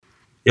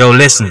Yo,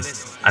 listen,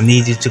 I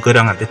need you to go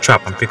down at the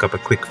trap and pick up a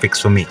quick fix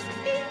for me.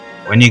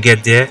 When you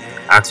get there,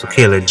 ask for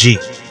Kayla G,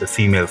 the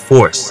female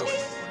force.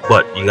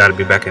 But you gotta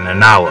be back in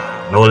an hour,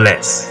 no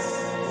less.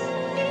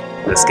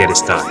 Let's get it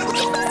started.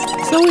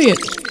 So weird.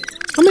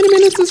 How many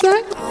minutes is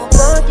that?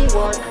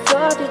 41,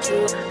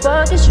 42,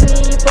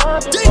 43,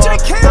 44, DJ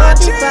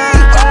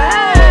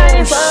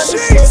 45,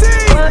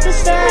 46,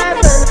 47,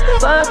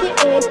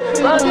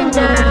 48, 49,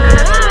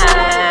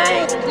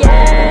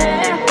 yeah.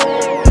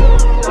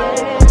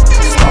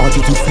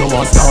 Started if you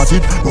want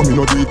started, but me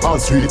no deep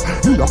and street.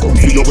 Me no come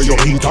for you where you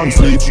eat and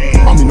sleep,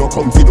 and me no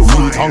come for the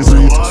meat and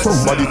greet.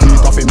 Somebody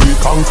take off a meat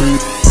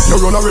concrete. You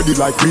run already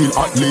like real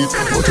athlete,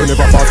 but you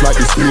never pass like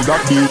the speed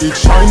that beat. It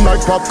shine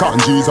like popcorn,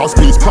 Jesus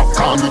please.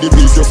 Popcorn with the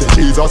piece, you say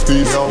Jesus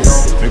please.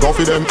 We go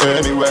for them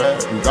anywhere,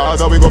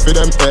 Gaza we go for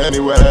them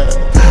anywhere.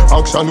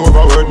 Action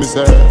over word me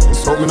say,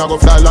 so me not go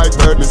fly like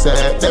bird me say.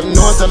 Them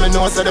know say me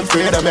know say them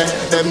afraid of me.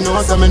 Them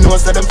know say me know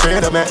say them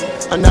afraid of me.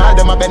 And now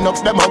them a bend up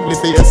them ugly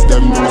face.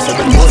 Them know say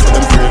them know say them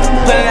afraid of me.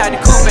 Pulling out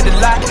the coupe at the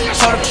lot,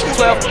 showed up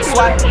 12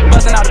 swat,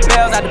 busting all the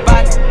bells out the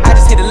box. I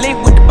just hit a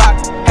link with the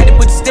box, had to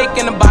put the stick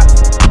in the box.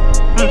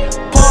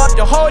 Pour up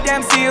the whole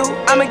damn seal,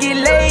 I'ma get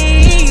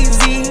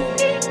lazy.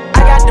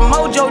 I got the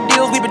mojo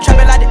deals, we been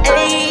trapping like the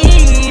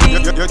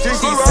 80s. She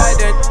said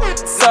that,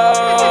 so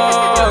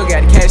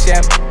got the cash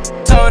out.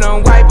 Told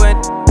them white, but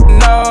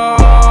no,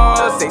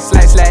 say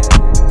slash.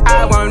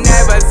 I won't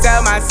never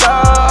sell my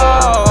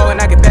soul, and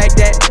I can back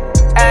that.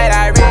 And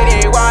I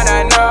really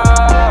wanna know.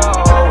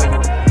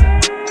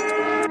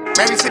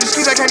 Maybe to the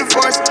streets I can't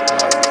afford it.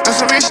 That's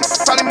some rich shit,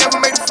 probably never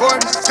make it for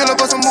me. Fill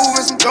up on some moves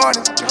and some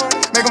Jordan.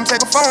 Make them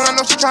take a phone, I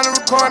know she tryna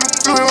record me.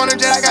 Flew in on a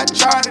jet, I got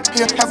chartered.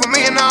 Yeah,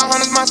 $500,000,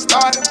 $100's my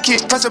starter.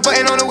 Kid, press a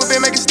button on the whip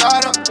and make it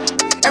start up.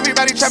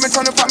 Everybody trapping,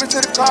 turn the apartment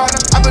to the corner.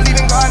 I believe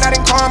in God, not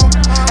in karma.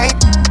 Ain't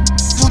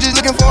who just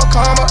looking for a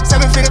combo.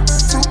 7 figure,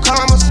 2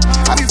 commas.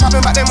 I be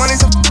popping about that money,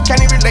 so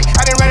can't even relate.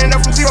 I done ran it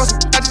up from zero, so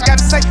I just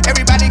gotta say,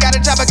 everybody got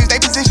a job because they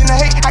position to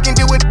hate. I can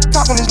deal with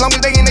talking as long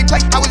as they in they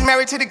play. I was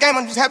married to the game,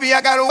 I'm just happy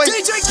I got away.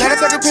 Can I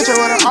take a picture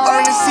with an R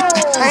in the seat?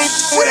 I ain't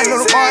with that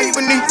little boy, he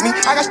beneath me.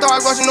 I got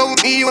stars rushing over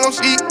me when I'm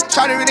sleep.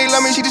 Shawty really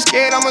love me, she just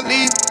scared I'ma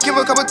leave. Give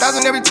her a couple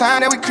thousand every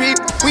time that we creep.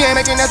 We ain't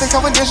making nothing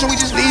confidential, we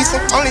just leasing.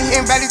 Only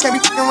hitting valleys, can't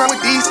be fucking around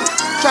with decent.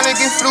 Tryna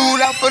get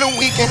flued out for the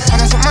weekend. I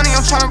got some money,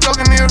 I'm tryna blow,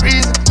 give me a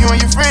reason. You and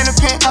your friend in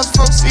penthouse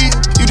for season.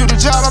 You do the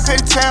job, I pay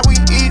the tab, we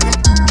eatin'.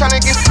 Tryna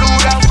get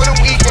flued out for the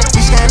weekend. We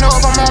stand up,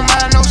 I'm on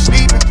mine, no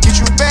sleeping. Get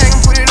you a bag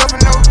and put it up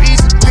for no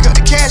reason. Pick up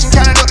the cash and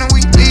count it up, then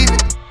we leave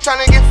it.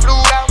 Tryna get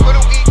flued out for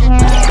the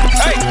weekend.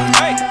 Hey,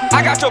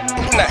 I got your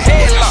in the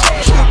headlock.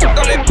 Don't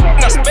let in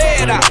the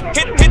sped out.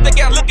 Hit the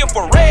gas looking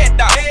for red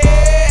dot.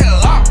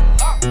 Headlock.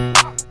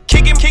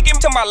 Kick him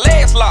till my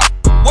legs lock.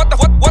 What the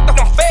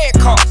them fed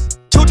cost?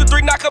 2 to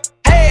 3 knock up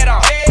head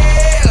off.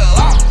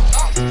 Headlock.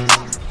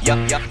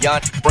 Young,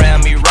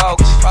 brand me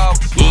rogues.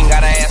 You ain't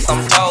gotta ask,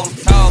 I'm told.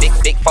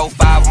 Big 4-5,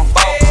 I'm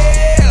bold.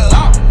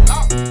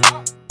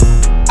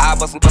 I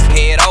wasn't just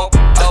head over.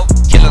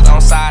 Killers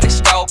on side, they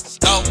scope.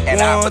 And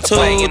 1, 2,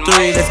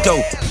 3, let's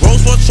go.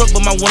 Rolls for a truck,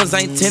 but my winners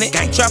ain't tenant.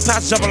 Trap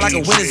house jumping like a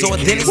winner's or a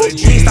dentist.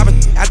 He ain't stopping,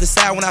 I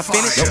decide when I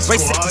finish.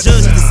 Race at the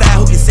judge, he decide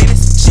who get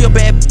sentenced. She a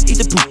bad, eat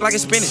the poop like a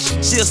spinach.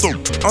 She a soup,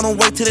 on her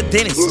way to the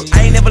dentist.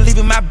 I ain't never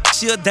leaving my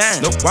she a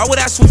dime. Why would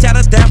I switch out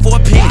a dime for a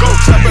penny? Go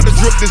trap at the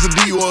drip, this a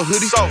D or a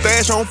hoodie.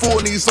 Stash on full,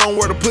 need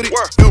somewhere to put it.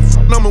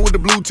 Number with the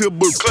blue tip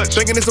boot.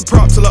 Thinking it's a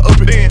prop till I up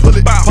it, pull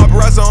it.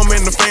 Paparazzi on me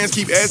and the fans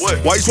keep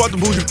asking. Why you swap the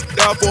bougie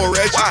out for a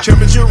ratchet?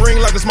 Championship ring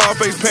like a small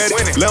face patty.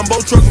 Lambo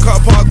truck and car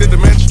parked at the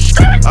mansion.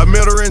 I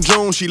met her in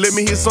June, she let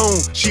me hit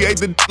soon. She ate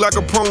the like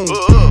a prune.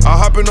 I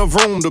hop in the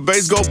room, the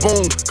bass go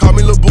boom. Call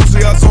me Lil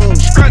Boosie, I zoom.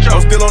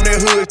 I'm still on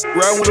that hood,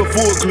 riding with a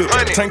full clip.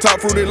 Tank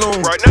top fruity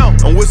loom. Right now,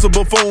 I'm with some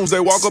buffoons,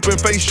 they walk up and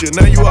face you.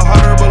 Now you a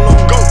hotter balloon.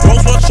 Roll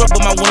for a truck,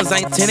 but my winners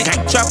ain't tenant.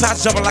 Trap house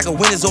jumping like a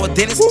winner's or a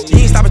dentist.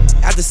 He ain't stopping,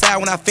 I decide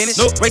when I finish.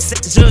 Race at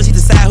the judge, he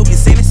decide who get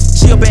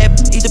sentenced. She a bad,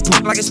 eat the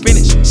poop like a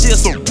spinach. She a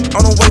soup,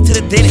 on her way to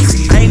the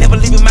dentist. I ain't never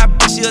leaving my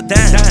bitch, she a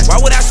dime. Why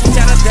would I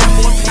switch out a dime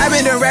for a penny? I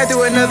been done right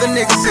through another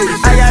nigga city.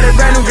 I got a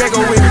brand new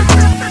Draco with me.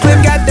 Clip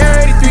got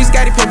 33,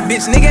 Scotty Pippen,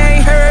 bitch. Nigga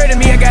ain't heard of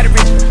me, I got it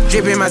rich.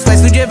 Drippin' my spice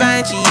through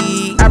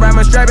Givenchy. I ride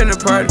my strap in the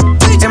party.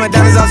 And my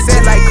diamonds all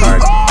set like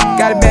Cardi.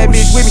 Got a bad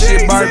bitch with me,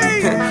 shit Barbie.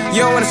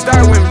 You don't wanna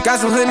start with me.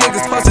 Got some hood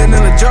niggas posting in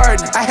a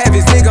Jordan. I have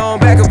his nigga on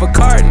back of a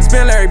carton.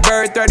 Spin Larry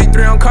Bird,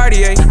 33 on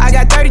Cartier. I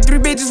got 33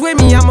 bitches with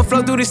me. I'ma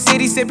flow through the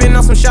city, sippin'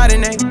 on some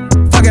Chardonnay.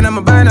 Fuckin',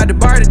 I'ma buying out the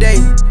bar today.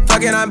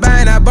 Fuckin', I'm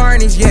buying out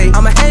Barney's, yeah.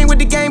 I'ma hang with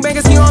the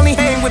gangbangers, he only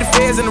hang with the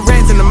feds and the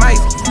rats and the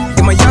mice.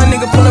 If my young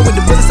nigga pull up with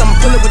the bullets, I'ma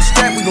pull up with the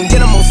strap. We gon'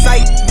 get him on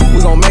sight.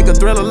 We gon' make a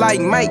thriller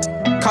like Mike.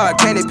 Card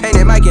candy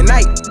painted Mike and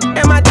Night.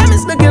 And my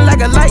diamonds looking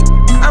like a light.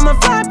 I'ma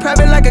fly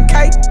private like a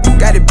kite.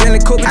 Got it Bentley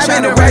Cooper, I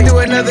been right through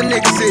another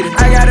nigga city.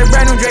 I got a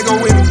brand new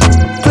Draco with me.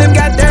 Clip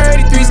got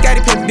 33,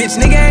 Scotty Pippen, bitch.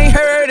 Nigga ain't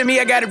heard of me,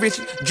 I got it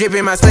rich.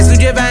 Drippin' my space through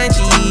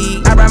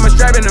Givenchy. I ride my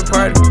strap in the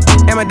party.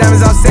 And my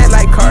diamonds all set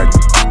like Cardi.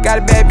 Got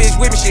a bad bitch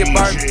with me, shit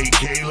Barbie.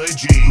 DJ Kayla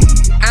G.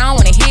 don't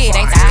wanna hear it.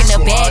 Ain't talking the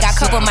bag, I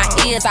cover my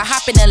ears. I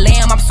hop in the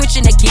lamb, I'm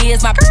switching the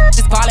gears. My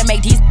just ballin',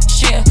 make these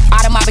shit.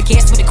 Out of my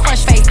baguettes with a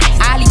crunch face.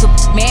 I leave a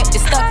mad with a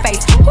stuck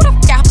face. Who the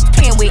f y'all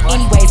playing with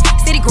anyways?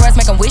 City girls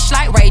make them wish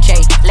like Ray J.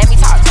 Let me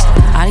talk to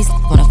them. All these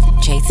wanna f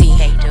JT.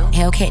 They do.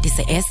 Hellcat, this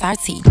a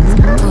SRT.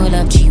 Pull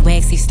up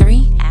G-Wax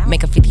 6'3".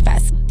 Make a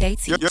 55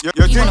 dates. You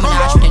wanna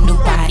menage with a new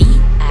body.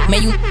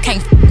 Man, you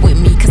can't f with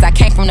me, cause I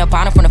came from the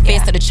bottom, from the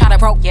fence to the chopper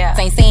broke.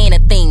 Ain't saying a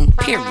thing,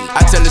 period.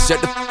 I tell her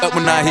shut the f up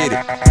when I hit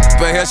it,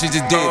 but hell she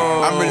just did it.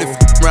 I'm really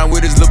f around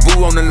with his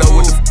LaBoo on the low,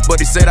 what the f, but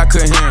he said I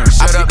couldn't hear him.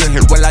 Shut up in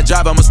here, while I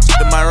drive, I'ma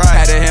to my right.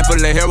 Had a handful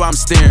of hair while I'm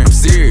steering. I'm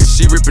serious,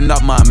 she ripping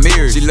off my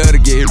mirrors. She love to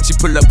get hit, she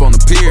pull up on the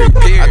pier.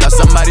 I thought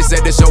somebody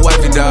said that's your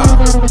wifey, dog.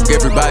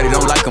 Everybody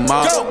don't like them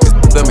all.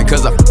 Love me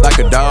cause I f like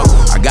a dog.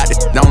 I got it,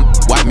 don't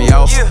wipe me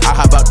off. I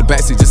hop out the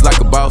backseat just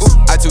like a boss.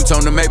 I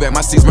two-tone the Maybach,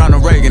 my seat's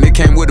Ronald Reagan. It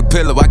came with a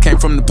pillow, I came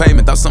from the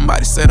pavement. Thought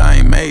somebody said I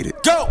ain't made it.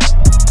 Go!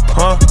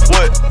 Huh?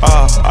 What?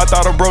 I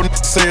thought a bro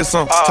said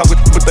something. Talkin',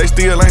 but they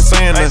still ain't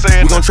saying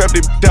nothing. We gon' trap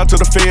this down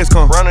till the feds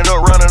come. Run it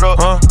up.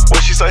 Huh?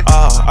 What she say?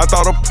 I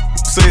thought a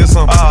said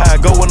something. I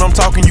go when I'm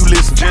talking, you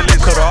listen.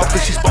 Cut her off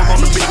cause she spoke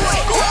on the beat.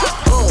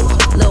 Ooh,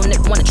 little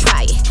nigga wanna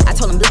try it. I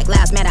told him Black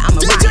Lives Matter, I'm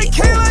a riot.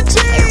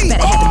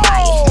 Better have to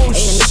buy it. Ain't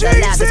a nigga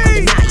alive that's gon'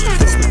 deny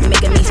it.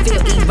 Making me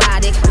feel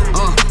erotic.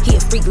 He a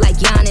freak like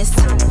Giannis.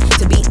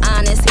 To be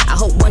honest, I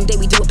hope one day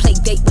we do a play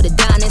date with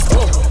Adonis.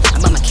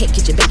 I'm on my cake,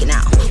 get your bacon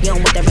out. You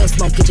don't want that real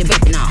smoke, get your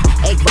bacon on.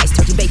 Egg whites,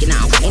 turkey bacon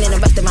on. Ain't in a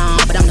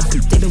restaurant, but I'm the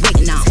fruit they been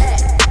waiting on.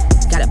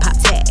 Gotta pop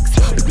tags,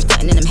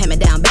 stunting in them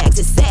hammer-down bags,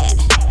 it's sad.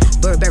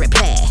 Burberry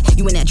plaid,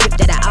 you in that trip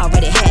that I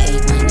already had.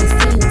 When you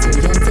sing to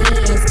your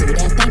dance, do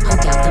that thing,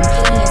 poke out them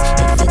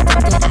pants. If you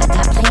don't, then I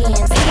got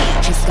plans.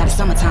 Just got a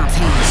summertime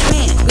tan.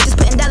 Man, we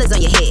just putting dollars on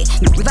your head.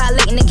 We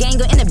violating the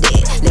gang, go end up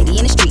dead. Lady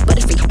in the street, but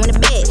a freak on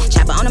the bed.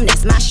 Chopper on them,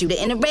 that's my shooter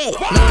in the red.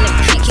 Knowing if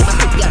can't keep my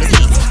freak out his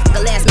hands.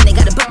 The last minute,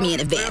 gotta book me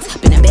in advance.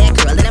 Been a bad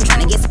girl and I'm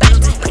trying to get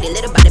spanked. Pretty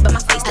little body, but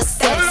my face is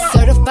sad.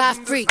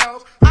 Certified freak,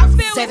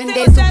 7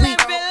 days a week.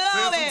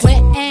 Wet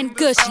and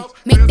gushy,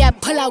 make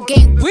that pull-out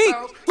game weak.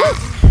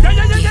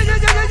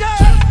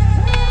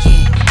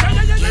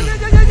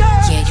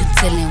 Yeah, you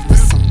dealing with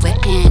some wet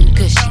and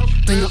gushy.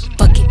 Bring a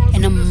bucket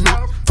and a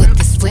mop for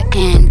this wet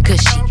and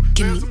gushy.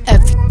 Give me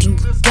everything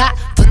you got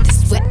for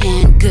this wet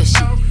and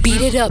gushy.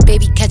 Beat it up,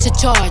 baby, catch a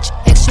charge.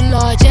 Extra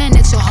large and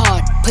extra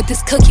hard. Put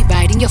this cookie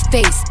right in your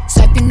face.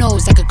 Swipe your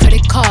nose like a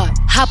credit card.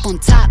 Hop on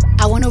top,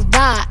 I wanna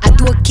ride. I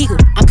do a giggle,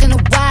 I'm kinda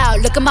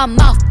wild. Look at my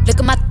mouth, look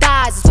at my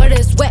thighs. It's wet,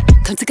 it's wet,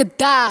 come take a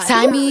dive.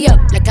 Tie me up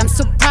like I'm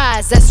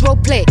surprised, that's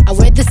roleplay. I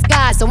wear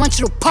disguise, I want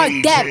you to park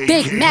that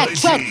Big Mac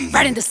truck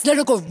right in this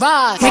little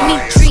garage. Make me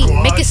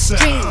dream, make it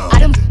stream.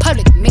 Out in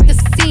public, make a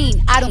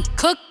scene. I don't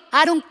cook,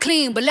 I don't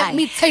clean, but let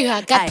me tell you,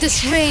 I got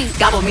this ring.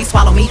 Gobble me,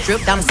 swallow me,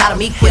 drip down inside of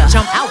me. Quick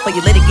jump out for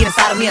you, let it get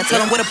inside of me. I tell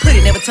them where to put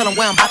it, never tell them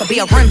where I'm about to be.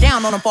 I run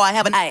down on them before I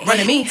have a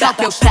running me. Talk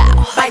your shit,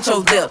 bite your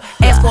lip.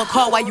 Ask for a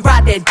call while you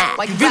ride that dick.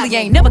 While you really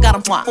ain't never got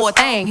him for a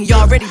thing. He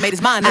already made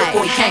his mind up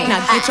before he came. Now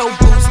get your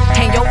boots,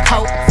 hang your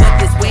coat for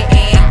this wet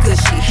and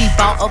gushy. He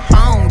bought a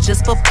phone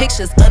just for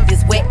pictures of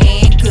this wet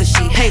and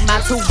gushy. Paid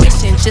my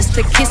tuition just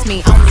to kiss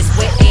me on this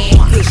wet and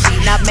gushy.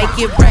 Now make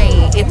it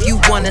rain if you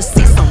wanna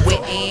see some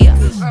wet and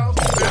gushy.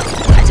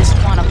 I just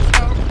wanna.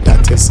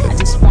 That yourself. I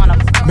just wanna.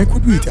 Make we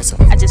do it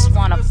yourself. I just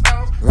wanna.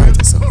 Right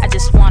yourself. I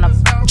just wanna.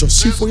 Just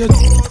see for your.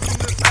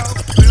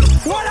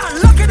 What on,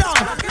 look it up.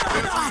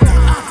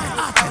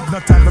 No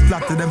time to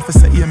plot to them for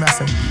say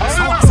EMS.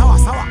 Sawa.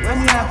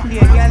 When you are play,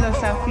 girl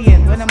us are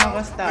feel. When I'm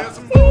gonna stop.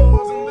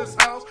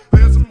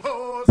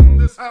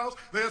 I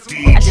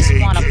just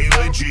wanna.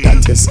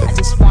 That yourself. I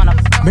just wanna.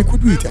 Make we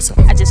do it yourself.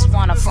 I just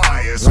wanna.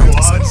 Right yourself. I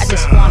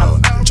just wanna.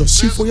 Just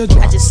see for your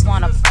job. I just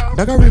wanna.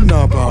 Dagger rim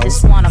now, boss. I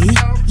just wanna.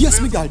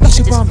 Yes, me girl, dash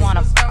it on me.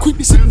 Quit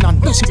be sitting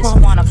and dash it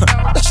on me.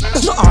 Dash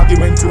no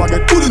argument, you a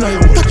get good in a yo.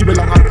 Taki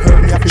belong and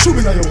hurt me, I fi shoot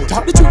in a yo.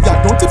 Talk the truth,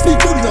 girl, don't you feel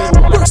good in a yo.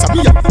 Worse than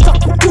me, I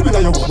talk good in a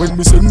yo. When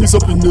me send this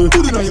up in there,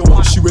 good in a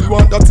yo. She will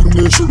want that thing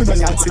there, shoot in a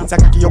yo. Since I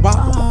cocky your bar,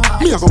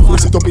 me a go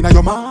force it up in a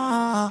yo, ma.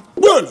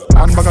 Well,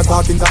 and bag of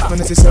talking that's not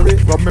necessary.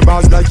 Rub me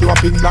balls like you a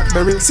pink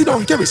blackberry. Sit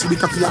down, carry, she be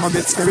cocky, I'ma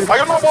get scary.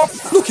 I know about.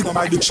 Looking at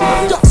my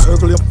dictionary, just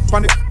circle your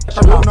pan it like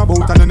a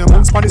roundabout, and then you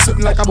bounce pan it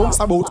sitting like a bounce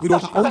about.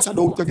 Without an ounce of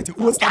doubt, you get it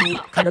whole stand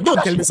out. And you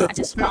don't tell me so.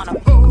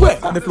 Well,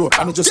 on the floor,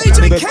 and you just sit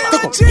on the bed.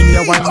 Tuck up, in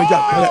your wine, me girl,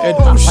 on your head,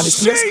 on the place,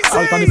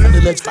 salt on the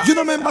ledge. You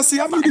know, remember, see,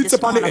 I'm needed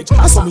up on the edge.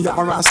 I saw me up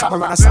around, stop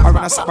around. Now,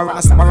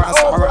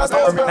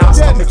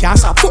 me can't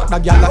stop, fuck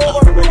that girl like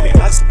even when they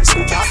last.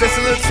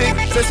 Sexy little chick,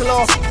 sexy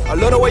law. I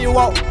love the way you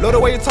walk, love the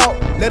way you talk.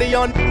 Let a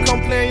young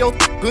come play in your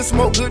good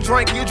smoke, good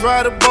drink, you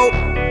drive the boat.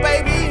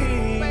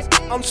 Baby,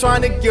 I'm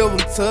trying to give them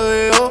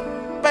to you.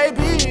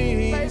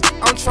 Baby,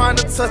 I'm trying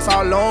to touch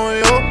all on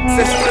you.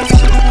 Sexy little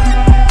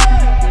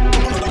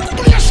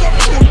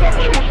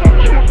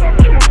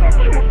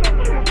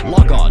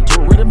Log on to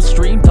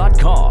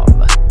rhythmstream.com.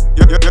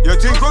 You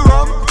think we're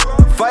wrong?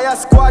 Fire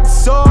Squad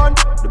son,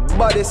 the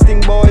baddest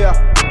thing boy, yeah.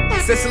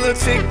 Sexy little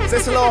chick,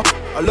 sexy law.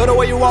 I love the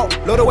way you walk,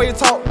 love the way you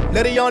talk.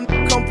 Let a young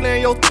come play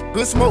in your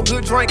good smoke,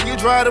 good drink, you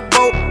drive the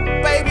boat.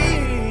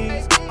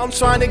 Baby, I'm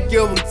trying to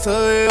give them to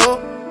you.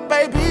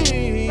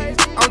 Baby,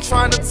 I'm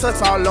trying to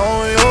touch all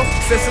on you.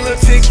 Sexy little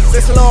chick,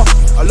 sexy little.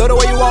 I love the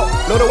way you walk,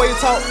 love the way you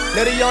talk.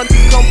 Let a young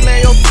come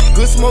play in your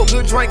good smoke,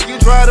 good drink, you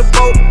drive the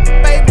boat.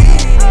 Baby,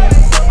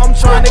 I'm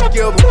trying to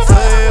give them to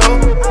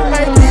you.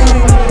 Baby,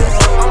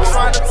 I'm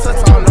trying to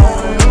touch all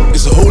on you.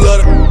 It's a whole lot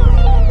of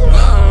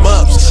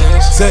mops,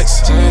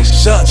 sex,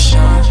 shots,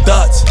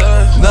 dots,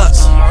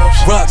 knots,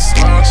 rocks,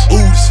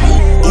 ooze,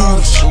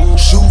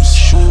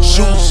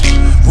 shoes,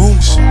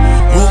 rooms.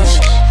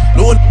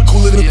 No one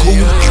cooler than a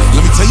cooler.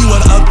 Let me tell you what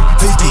I'm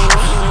tasty,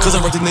 cause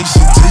I rock the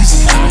nation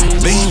tasty.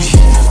 Baby,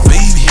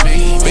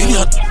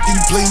 how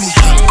you play me?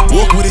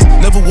 Walk with it,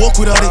 never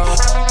walk without it.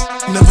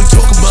 Never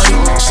talk about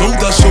it. Sold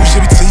out show,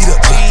 Chevy teed up.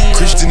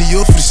 Christian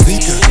Dior for the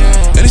sneaker,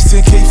 and it's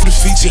 10K for the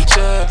feature.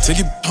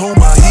 Take it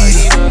home, I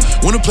eat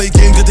it. Wanna play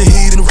game, got the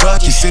heat in the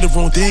rocket. Say the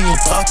wrong thing and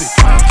pop it.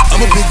 I'm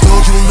a big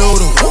dog, you don't know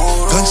though.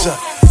 Gunshot,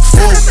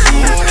 forward,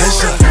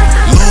 headshot,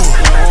 lower.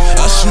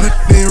 I shoot it,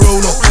 then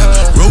roll up.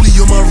 Rollie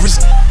on my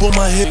wrist, on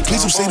my head.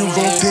 Please don't say the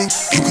wrong thing.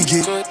 You can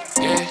get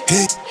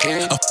hit.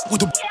 I f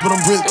with the but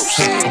I'm ripped.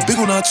 I'm big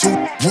on our two.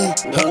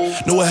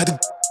 Know I had to.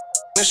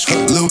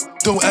 Lil,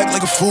 don't act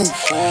like a fool.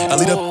 I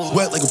leave that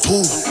wet like a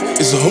pool.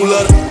 It's a whole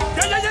lot of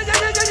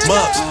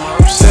mops,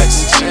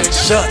 sex,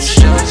 shots,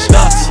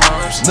 dots,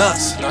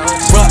 knots,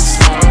 rocks,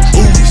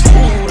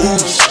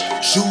 ooze,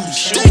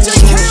 shoes,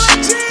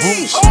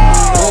 rooms.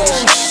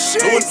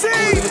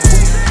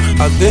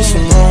 I did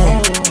some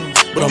wrong,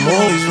 but I'm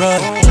always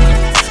right.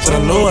 Said I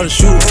know how to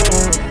shoot,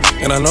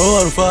 and I know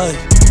how to fight.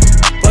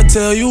 If I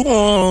tell you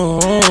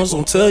once,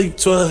 I'll tell you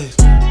twice.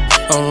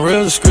 I'm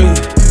real discreet,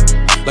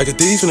 like a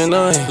thief in the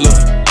night. Look,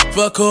 if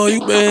I call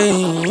you babe,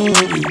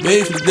 you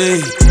babe for the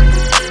day,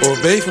 or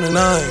babe for the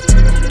night.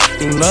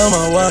 You not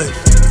my wife.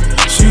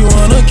 She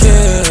wanna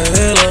kill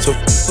her, so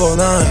f*** all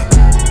night.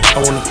 I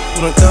wanna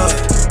f*** on God,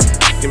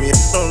 give me a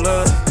don't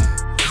lie.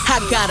 I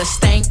got a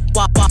stank,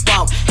 walk,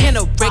 and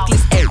a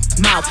reckless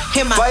mouth.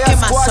 Hit my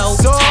soul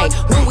tight.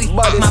 When we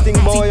fuck my feet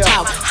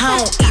out, I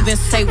don't even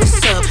say what's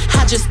up.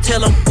 I just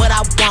tell him what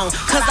I want.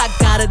 Cause I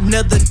got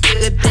another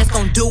nigga that's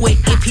gon' do it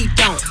if he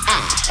don't.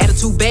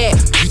 Attitude bad,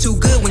 you too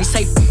good. When he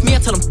say me, I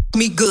tell him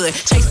me good.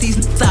 Chase these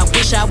niggas, I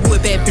wish I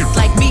would. Bad bitch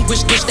like me,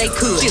 wish they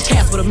could. She a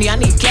cast with me, I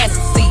need gas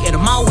to see. At the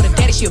mall with a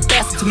daddy, she a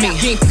bastard to me.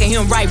 He ain't fucking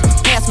him right,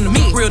 pass him to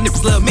me. Real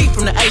niggas love me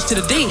from the H to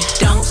the D.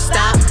 Don't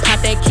stop, pop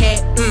that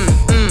cat,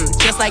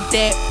 just like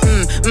that,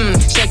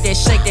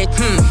 shake that,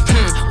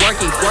 work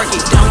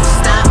it, don't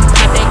stop,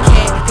 pop that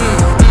cat,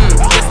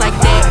 just like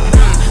that,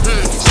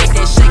 shake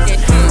that,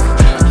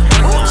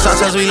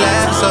 Sometimes we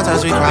laugh,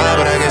 sometimes we cry,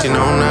 but I guess you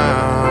know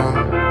now,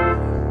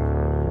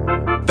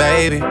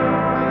 baby.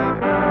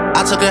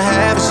 I took a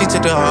half and she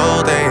took the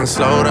whole thing.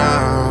 Slow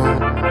down,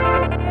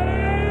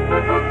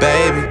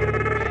 baby.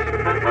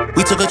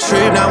 We took a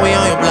trip, now we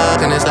on your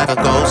block and it's like a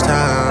ghost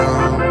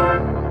town,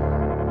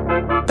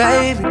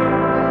 baby.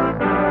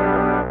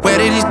 Where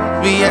did these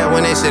be at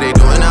when they say they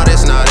doing all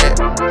this and all that?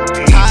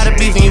 Tired of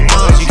beefing you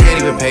bums, you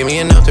can't even pay me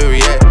enough to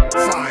react.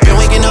 Been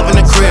waking up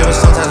in the crib, but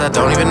sometimes I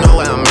don't even know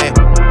where I'm at.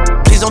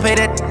 Please don't pay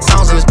that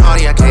songs in this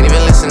party, I can't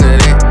even listen to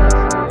that.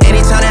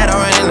 Anytime that I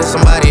run into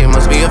somebody, it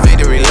must be a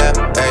victory lap.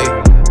 Hey,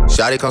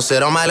 shawty come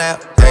sit on my lap.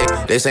 Hey,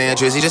 they saying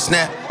Drizzy to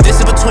snap. This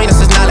in between us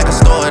is not like a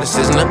store, this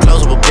isn't a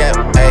closable gap.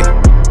 Hey,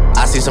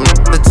 I see some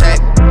attack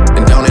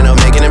and don't end up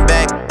making it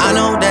back. I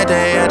know that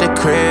they at the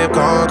crib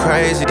going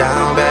crazy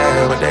down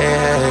bad, but they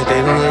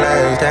didn't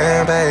last,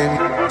 damn baby.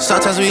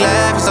 Sometimes we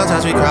laugh and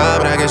sometimes we cry,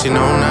 but I guess you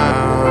know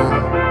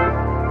now,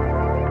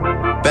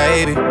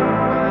 baby.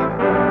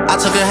 I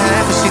took a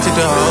half and she took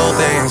the whole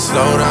thing.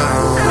 Slow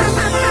down,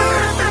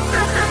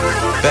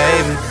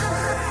 baby.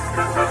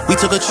 We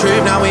took a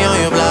trip, now we on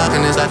your block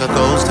and it's like a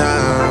ghost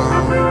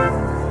town,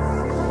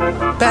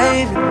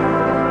 baby.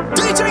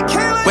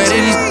 Where did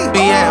these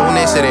be at when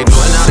they say they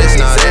doing all this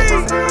and all that?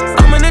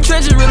 I'm in the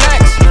trenches,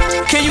 relax.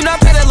 Can you not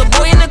pay that little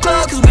boy in the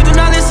club? Cause we do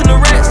not listen to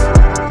rest.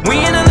 We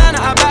in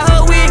Atlanta, I buy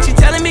her wig. She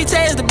telling me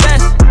Tay is the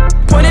best.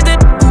 Pointed at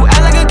who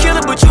act like a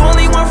killer, but you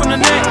only one from the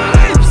neck.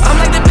 I'm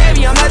like the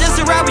baby, I'm not just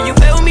a rapper. You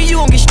play with me,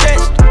 you gon' get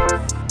stretched.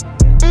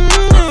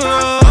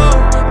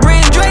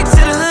 Bring Drake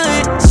to the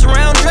hood,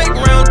 surround Drake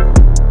round.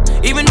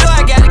 Even though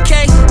I got a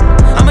case,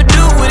 I'ma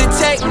do what it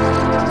take.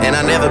 And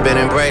I never been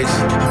embraced,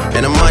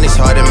 and the money's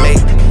hard to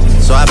make,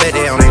 so I bet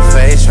they on their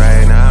face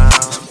right now.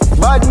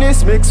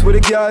 Badness mixed with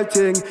the girl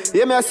thing.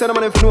 Yeah, me I said I'm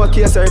on if no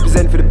case I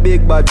represent for the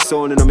big bad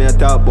sound. And I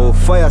talk about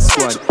Fire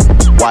Squad.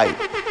 Wipe it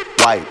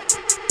down.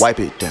 Wipe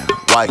it down.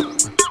 Wipe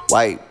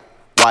it down.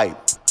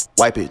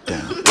 Wipe it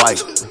down.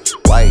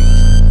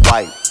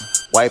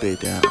 Wipe it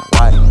down.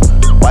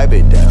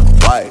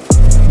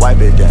 Wipe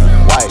it down.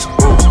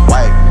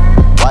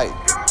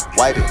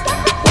 Wipe it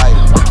down.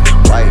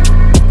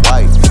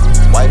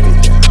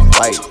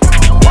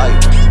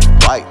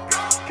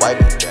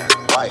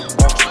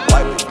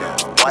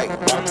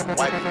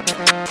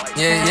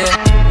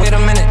 Yeah, wait a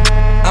minute.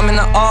 I'm in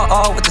the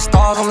RR with the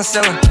stars on the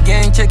ceiling.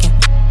 Getting chicken.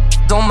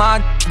 on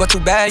my, but too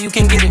bad you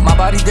can get it. My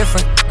body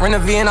different. Rent a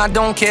V and I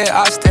don't care.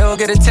 I still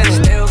get a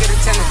tenant.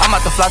 I'm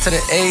about to fly to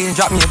the A and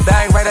drop me a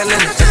bag right at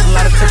Lennon. There's a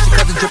lot of tips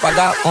because the drip I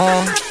got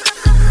on.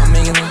 I'm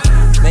making them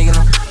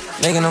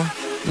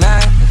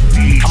mad.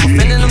 I'm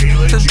offending them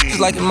just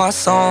like in my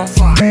song.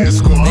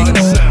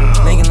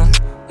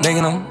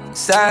 Making them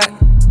sad.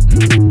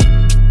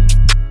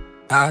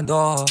 I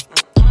adore her,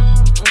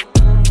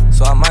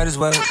 so I might as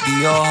well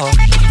be all.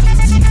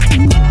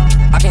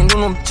 I can't do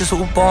no just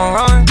hoop on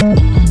run.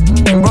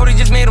 And Brody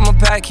just made him a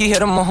pack, he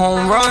hit him a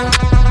home run.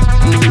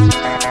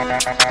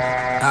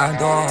 I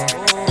adore her,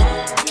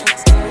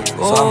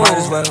 so I might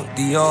as well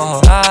be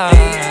all. I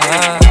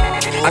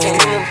can't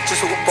do no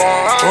just hoop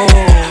on run.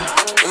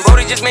 And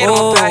Brody just made him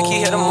a pack, he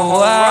hit him a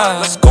home run.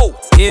 Let's go,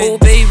 yeah. Oh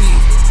baby,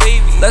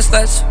 let's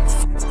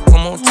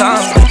one more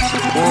time.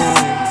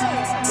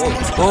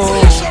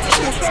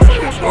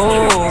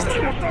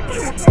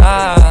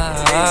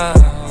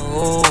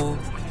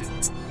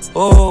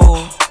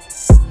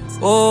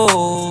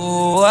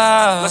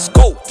 Let's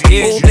go,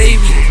 yeah. Oh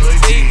baby,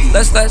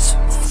 let's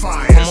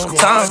one more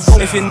time.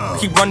 If you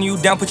keep running you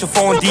down, put your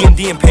phone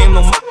D&D and pay him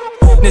no money.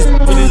 This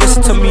really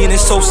listen to me and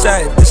it's so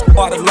sad. This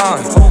part of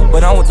line,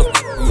 but I want the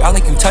I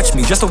like you touch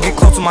me, just don't get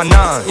close to my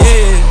nine.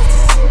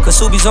 Yeah, cause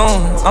Subi's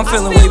on, I'm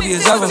feeling wavy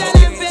as ever.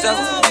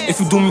 If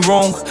you do me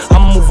wrong,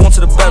 I'ma move on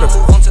to the better.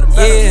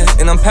 Yeah,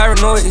 and I'm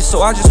paranoid,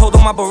 so I just hold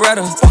on my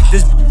Beretta.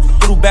 This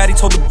little baddie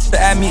told her to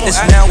add me, it's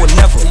now or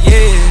never.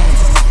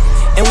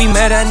 Yeah, and we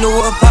met at New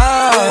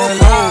Apollo's,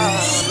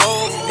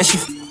 and she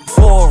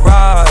for a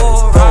ride,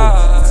 bro.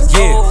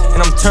 Yeah,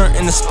 and I'm turned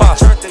in the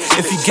spot.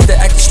 If he get the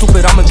acting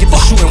stupid, I'ma get the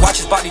shoe and watch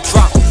his body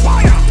drop.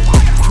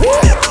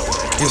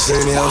 You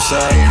saying the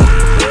outside?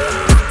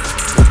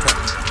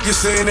 You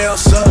saying the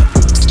outside?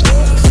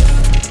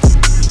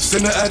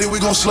 Send the addy, we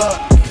gon' slide.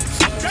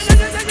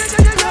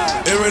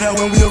 Air it out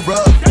when we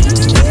arrive.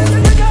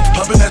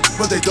 Poppin' that,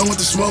 but they done with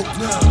the smoke.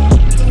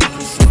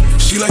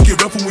 She like it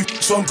rough when we,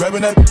 so I'm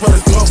grabbing that by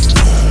the throat.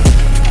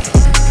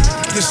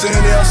 You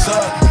saying the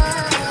outside?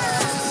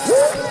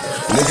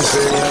 Niggas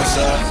saying the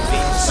outside.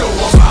 So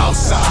I'm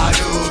outside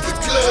of the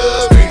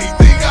club,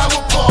 anything I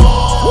would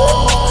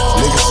pull.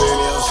 Niggas saying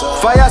the outside.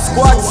 Fire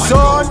Squad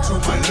son,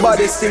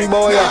 baddest thing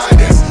boy.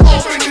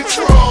 Open the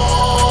trunk.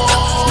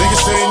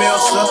 Niggas saying the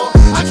outside.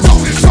 I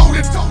told it. I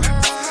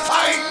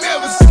ain't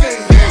never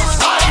scared.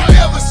 I ain't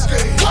never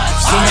scared.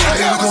 I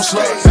ain't never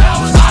scared. I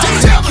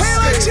ain't never scared.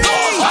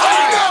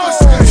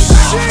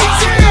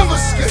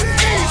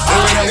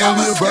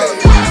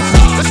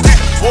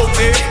 Whoop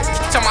it,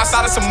 tell my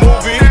side of some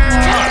movie.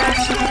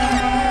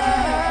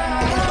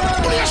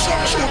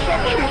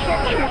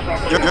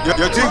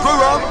 You think we're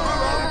wrong?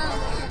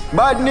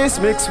 Badness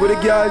mixed with a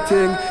girl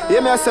thing. Yeah,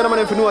 me I said I'm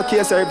if you know a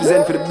case I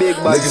represent for the big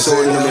bad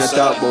soul. You know me I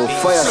talk about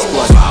Fire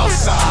Squad. So I'm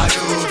outside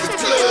of the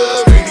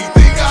club,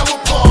 anything I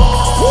would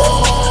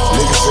pull.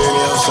 Niggas saying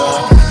the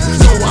outside.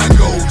 So I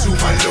go to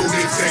my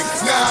loaded tank.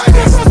 Nah,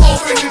 that's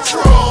open the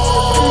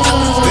trunk.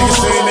 Niggas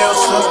saying the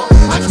outside.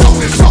 I told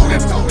it.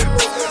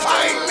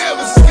 I ain't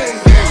never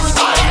scared.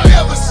 I ain't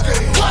never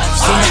scared.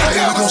 I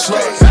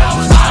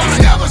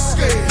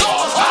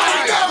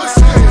ain't never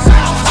scared.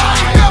 I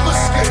ain't never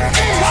scared.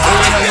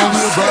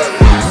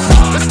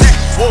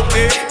 Whoop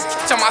it,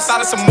 tell my side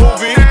of some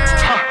movie.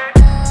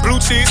 Blue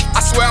cheese,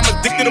 I swear I'm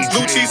addicted to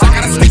blue cheese. I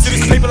gotta stick to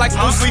this paper like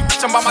blue sleep.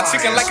 I'm about my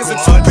chicken like it's a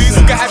two-piece.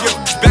 You can have your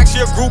back, she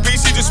a groupie.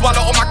 She just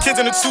swallow all my kids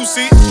in a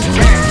two-seat.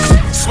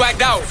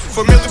 Swagged out,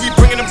 familiar, we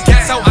bringing them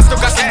gas out. I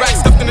still got some racks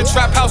stuffed in the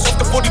trap house. Off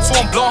the 42,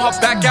 I'm blowing her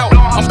back out.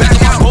 I'm back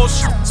on my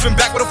bullshit, spin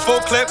back with a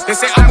full clip. They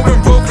say I'm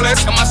moving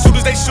ruthless, and my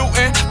shooters they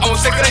shooting. I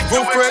won't take it, they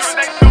roof Chris.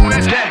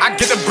 I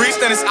get the breeze,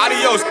 then it's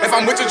adios. If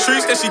I'm with the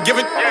trees, then she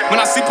giving. When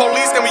I see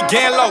police, then we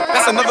gang low.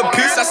 That's another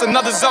piece, that's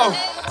another zone.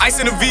 Ice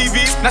in the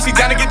VVs, now she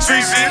down to get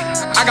treachy.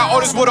 I got all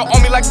this water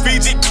on me like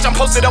Fiji. I'm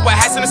posted up with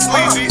hats and a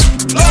sleazy.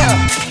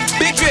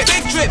 Big drip,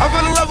 I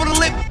fell in love with a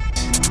lip.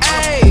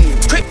 Ayy,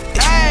 crip,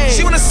 ayy.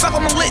 She wanna suck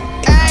on my lip.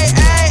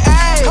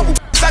 Ayy. Couple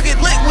I get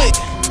lit with.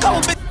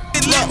 Couple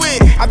get lit with.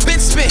 I been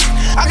spit.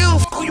 I give a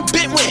fuck who you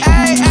been with.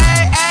 Ayy.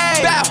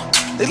 Bow.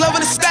 They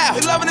loving the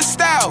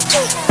style.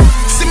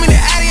 Send me the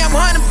addy, I'm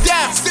hunting them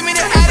down.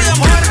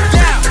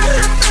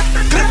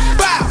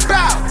 Bow.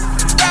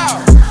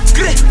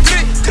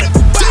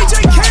 DJ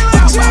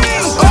Kayla G.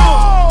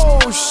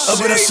 Oh shit.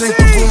 Up in that shake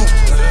the room.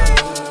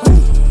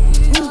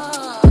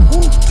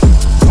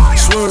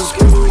 Swerve.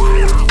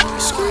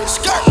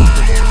 Skirt.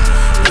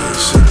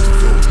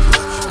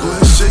 Go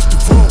ahead, shake the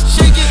room.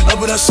 Shake it. Up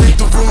in that shake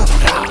the room.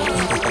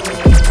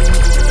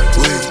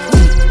 Wait.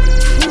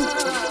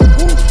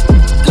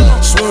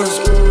 Swerve.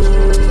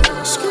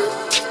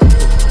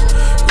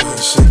 Go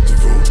ahead, shake the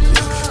room.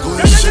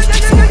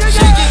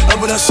 How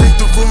about I shake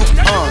the room?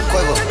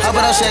 Quavo. How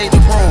about I shake the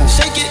room?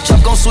 Shake it.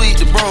 Chuck gon' sweep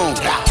the broom.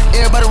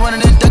 Everybody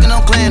running and ducking,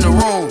 I'm clearing the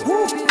room.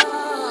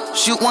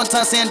 Shoot one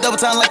time, saying double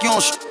time like you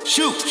on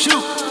shoot.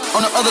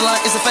 On the other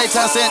line, it's a fake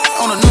time, saying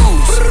on the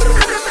news.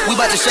 We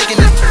bout to shaking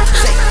this,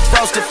 shake,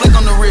 frosted flick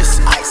on the wrist.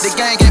 The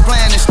gang ain't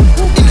playing this.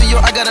 In New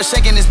York, I got her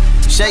shaking this.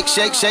 Shake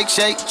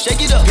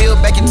it up. Peel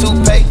back your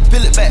toothpaste,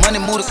 peel it back. Money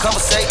move to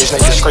conversate.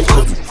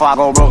 Before I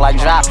go broke like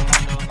drop,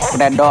 with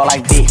that dog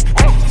like D.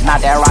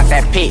 Not that rock,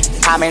 that pit.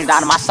 Comments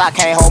down to my sock,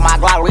 can't hold my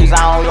Glock. Reason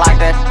I don't like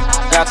that.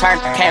 Girl turn,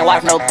 can't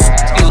wipe no.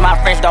 Excuse my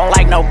French, don't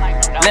like no.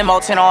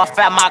 Limo 10 on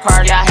fat, my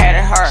car, yeah, I had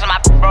it hurt. So my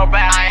broke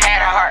back, I ain't had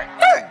it hurt.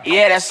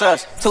 Yeah, that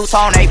sucks.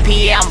 Two-tone AP,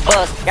 yeah, I'm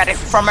buzzed. Got that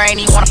from her, ain't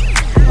even wanna.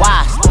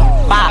 Why?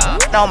 Bye.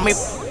 Don't me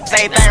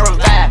say thing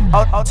revive.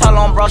 Oh, tell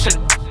on bro, shit.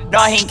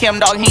 Dog, he ain't Kim,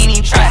 dog, he ain't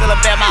even try. Still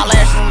up at my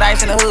last room,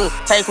 dice in the hood.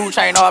 Take who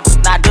train up,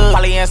 not good.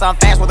 Probably in some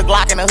fast with a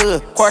Glock in the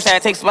hood. Course had to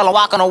take spell and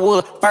walk on the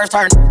wood. First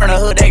turn in the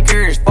hood, they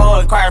curious.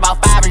 Spoiled, cars about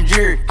 5 in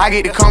jury. I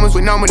get the comments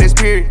with number this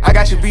period. I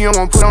got your B on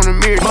one, put on the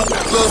mirror. My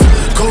love,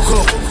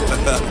 Coco.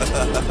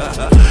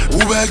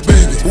 Woo back,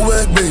 baby. Woo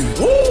back, baby.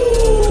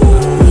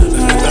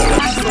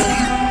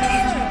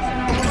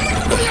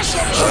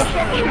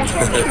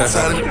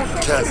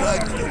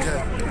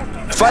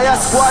 Fire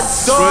Squad,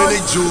 son.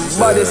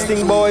 Baddest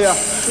thing, boy.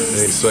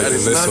 Ain't sweating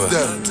this one.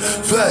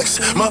 Flex,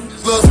 my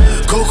love,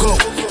 Coco.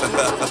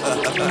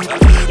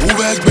 Woo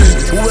back,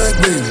 baby. Woo back,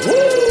 baby.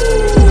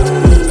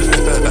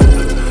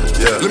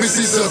 Yeah. Let me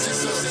see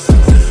something.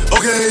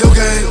 Okay.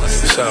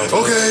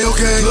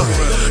 Look,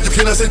 you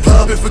cannot say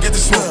pop and forget the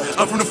smoke.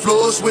 I'm from the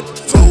floors with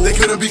toe. They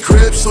couldn't be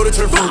cribs, so they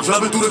turn phone.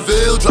 Dropping through the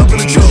veil, dropping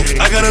a joke.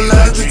 I got a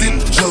line to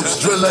deep jokes.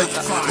 Drill like,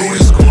 who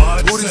this?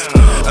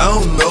 I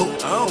don't know.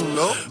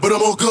 But I'm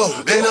gon' go.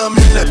 And I'm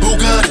in that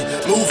Bugatti,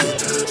 moving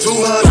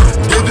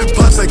 200. Giving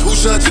pops like who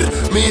shot you?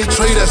 Me and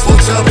Trey, that's 4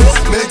 choppers.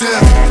 Man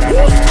down.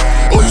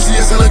 Oh, you see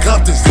us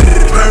helicopters.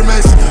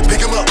 Birdmans,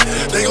 pick 'em up.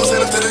 They gon'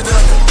 send 'em to the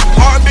doctor.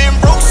 I've been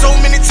broke so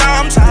many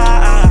times,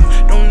 I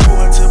don't know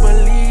what to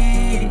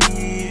believe.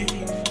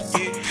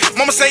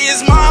 Mama say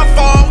it's my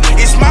fault,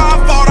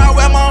 I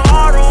wear my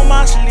heart on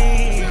my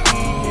sleeve.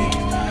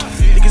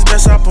 Think it's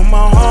best I put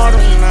my heart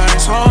on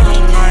ice,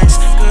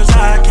 cause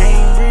I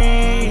can't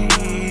breathe.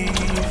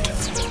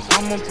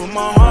 I'ma put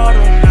my heart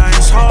on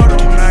ice,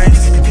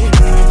 getting the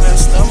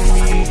best of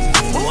me.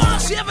 Who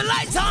else she ever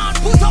lights on,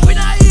 put up in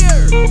her ear?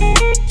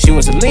 She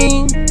wants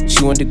Celine,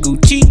 she want the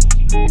Gucci.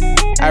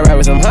 I ride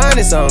with some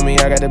harness on me,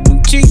 I got the blue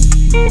cheek.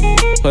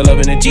 Pull up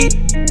in a Jeep,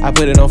 I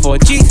put it on for a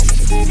G.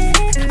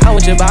 I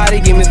want your body,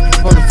 give me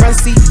on the front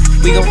seat.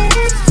 We gon'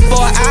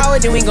 for an hour,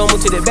 then we gon'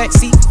 move to the back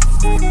seat.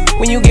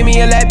 When you give me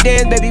a lap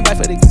dance, baby, wait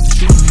for the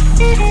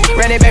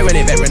run it back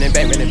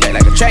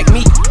like a track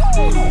meet.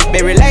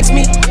 Baby, relax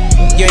me,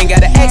 you ain't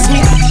gotta ask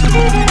me.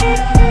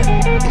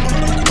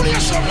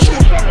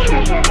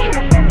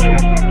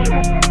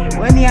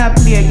 When you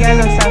play, girl,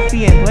 us a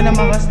fade. When am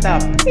I gonna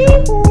stop?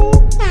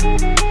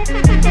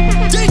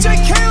 DJ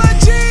Kayla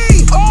G.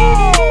 Oh,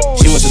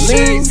 she want the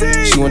lean,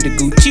 she want the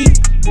Gucci.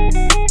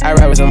 I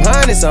ride with some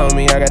harness on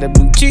me, I got the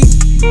blue cheek.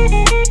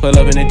 Pull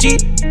up in a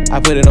Jeep, I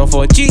put it on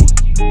for a G.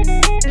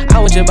 I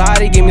want your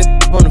body, give me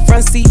on the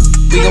front seat.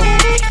 We gon'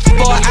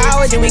 for an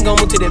hour, then we gon'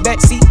 move to the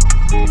back seat.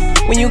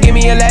 When you give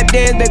me a lap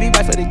dance, baby,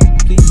 wait for the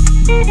please.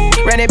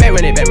 Run it back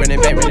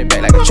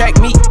like a track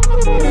meet.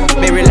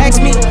 Baby, relax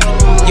me,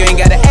 you ain't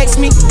gotta ask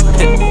me.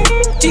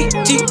 G,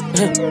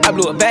 I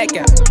blew it back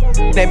out.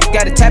 That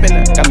got it tapping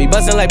up, got me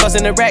bustin' like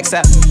bustin' the racks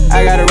out.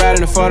 I got a ride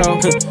in the photo,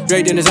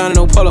 Drake in designer,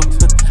 no polo.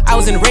 I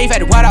was in the rave, had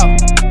to white out,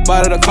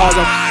 bought her the cars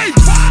up.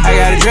 I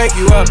gotta drink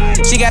you up.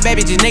 She got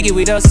baby just naked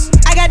with us.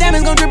 I got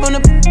diamonds gon' drip on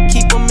the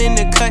keep them in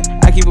the cut.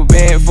 I keep a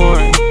bad for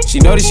her. She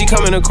know that she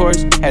coming, of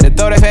course. Had to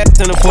throw that fat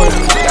in the porch.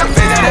 Gotta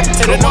face that up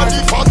to the north.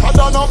 Hotter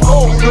than a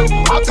pound,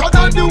 hotter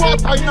than the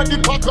water in the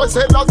Packers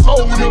hell a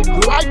sound.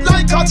 Ride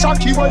like a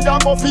jockey when you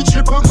go fi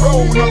triple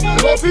crown.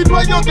 Love it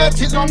when you get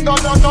it longer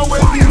than the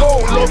way we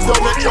go. Love you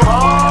make your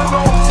heart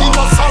out in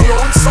a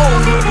surround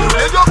sound.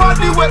 Let your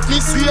body wet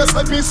this face,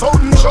 let me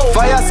sound show.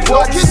 Fire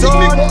Squad,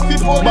 son,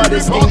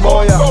 baddest thing,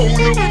 boy.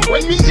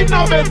 When me in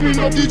a bed, we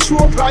know the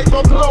trope like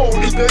the blow.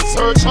 If they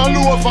search all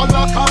over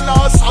like a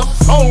lost and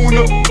found.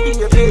 Your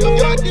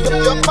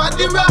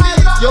body right,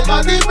 your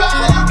body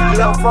right.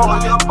 Love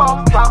on your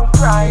bump and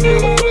cry.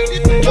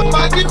 Your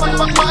body right,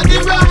 your body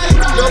right.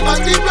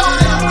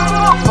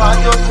 Man,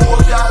 you know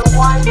that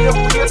wine your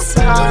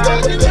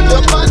waistline.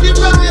 Your body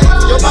right,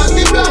 your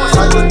body right.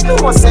 And you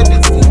know say the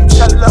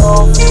future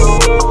love you.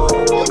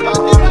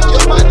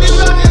 Your body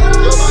right,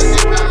 your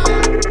body right.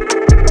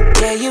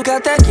 Yeah, you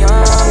got that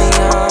yummy.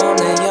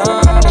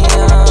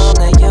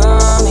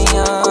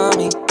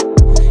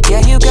 Yeah,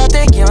 you got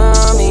that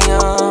yummy.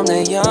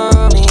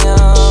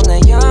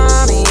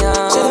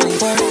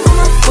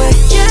 Wait,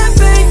 yeah,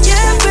 babe.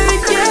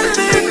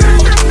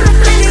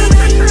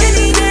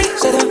 Any day.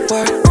 Say the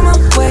word.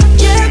 Wait,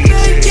 yeah,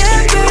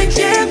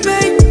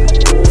 babe.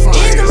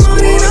 In the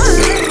morning,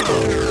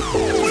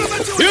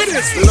 hear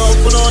this. Love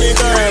put on the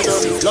bed,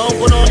 love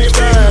put on the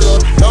bed,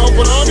 love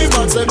put on the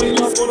bed. Say me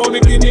love put on the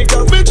guinea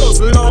cow. Me just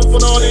love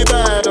put on the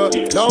bed,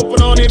 love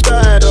put on the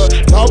bed,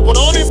 love put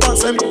on the bed.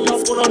 Say me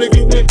love put on the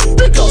guinea.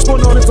 Me just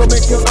put on it to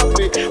make you happy.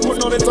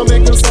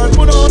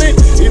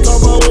 it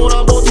on my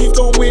own, but it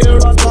don't wear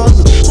a tag.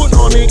 Put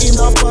on it in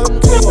a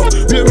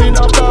pantyhose, wear in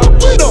a tag.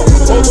 We know,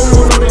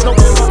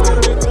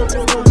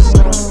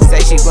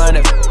 say she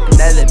wanna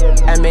another,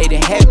 I made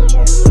it happen.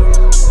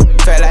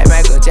 Felt like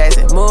Michael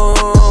Jackson,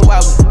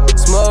 moonwalking.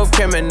 Smooth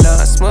criminal,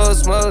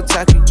 smooth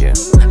talking, yeah.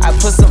 I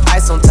put some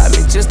ice on top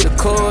of just to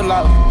cool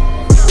off.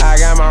 I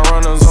got my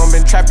runners on,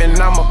 been trapping,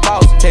 I'm a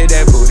boss. Take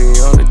that booty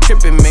on the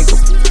trip and make a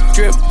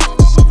drip.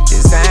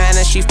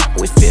 Designer, she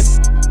with fifth.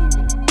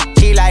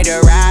 She like to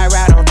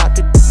ride on top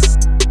the.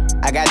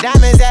 I got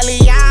diamonds,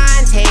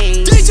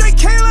 Eliantte. DJ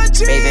Kayla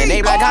G. Bathing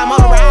they like I'm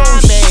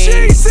around,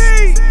 babe.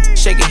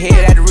 Shake your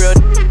head at the real.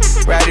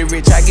 Rowdy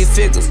rich, I get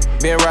figures.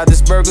 Ben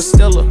Roethlisberger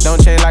stiller.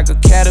 Don't change like a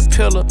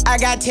caterpillar. I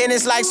got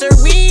tennis like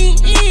Serene.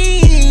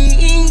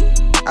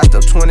 I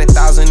stuck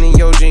 20,000 in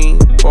your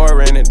jeans for a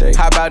rainy day.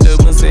 How about the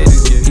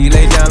Mercedes? Yeah. He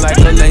lay down like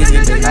a lazy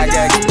day. I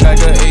got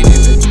like a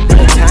 80.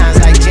 At times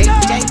like Jake.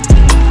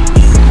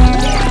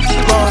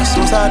 Boss,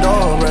 since I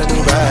don't brand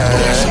new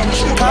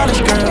bag. College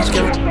girls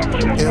get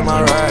in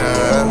my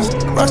raps.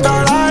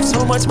 Rockstar life,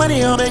 so much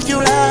money, I'll make you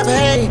laugh.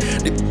 Hey,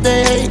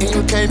 they hate and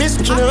you can't miss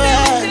what you never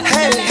had.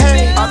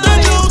 Hey, off the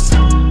juice,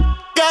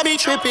 got me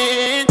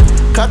tripping.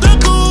 Cut the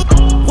coupe,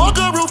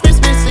 walker roof is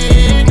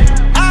missing.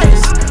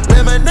 Ice,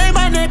 lemonade,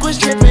 my neck was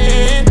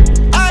dripping.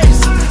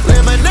 Ice,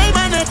 lemonade,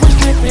 my neck was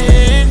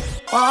dripping.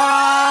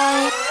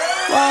 Why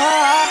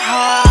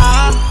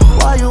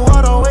you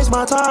wanna waste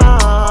my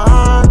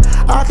time?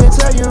 I can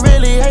tell you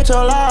really hate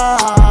your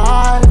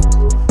life,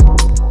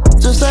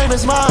 the same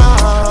as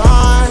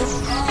mine.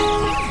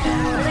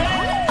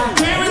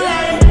 Can't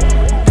relate,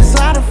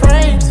 inside the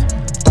frames,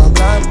 I'm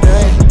not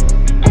gay.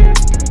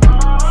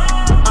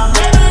 I'm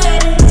heavily,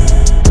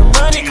 the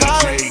money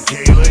calling.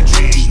 DJ Kayla G.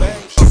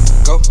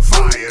 Go,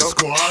 Fire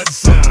Squad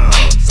sound.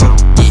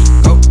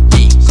 Go.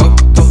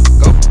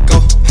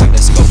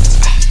 Let's go.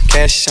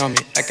 Cash on me,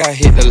 like I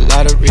hit the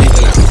lottery.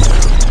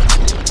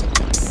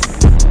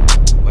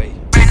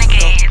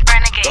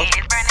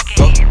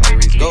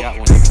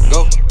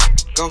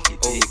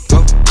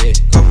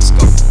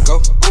 Go.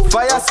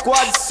 Fire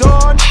Squad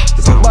son,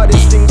 somebody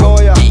sting go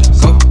ya.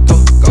 Go.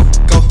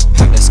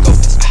 Let's go.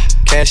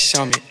 Cash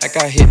on me, like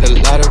I hit the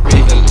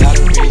lottery.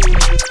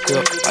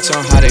 Girl, watch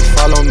on how they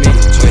follow me.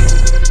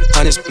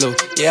 Honey's blue,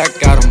 yeah, I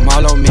got them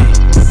all on me.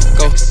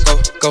 Go.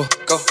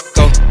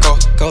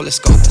 Let's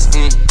go.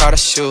 Proud of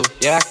shoe,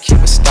 yeah, I keep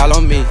a style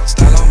on me.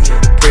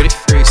 Pretty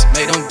freaks,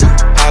 make them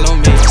follow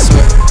me. I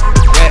swear,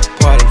 rat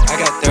party, I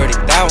got 30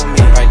 thou on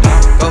me right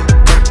now. Go.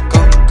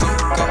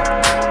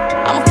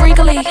 I'm a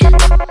freakily,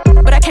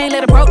 but I can't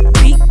let a broke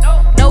beat.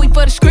 No, we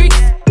for the streets,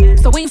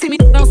 so we ain't see me,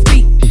 don't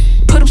speak.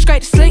 Put them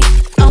straight to sleep.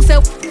 I don't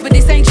sell, but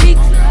this ain't cheap.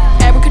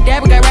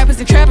 Abracadabra, got rappers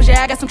and trappers,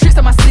 yeah, I got some tricks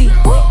on my sleeve.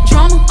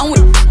 Drama, I'm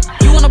with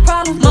you want a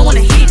problem, don't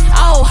wanna hit.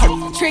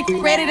 Oh, trick,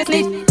 ready to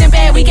snitch, then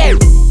bad, we get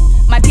it.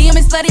 My DM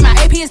is slutty, my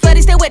AP is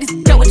slutty, still wet this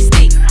dope with the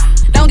stick.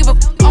 Don't give a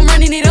I'm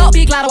running it up,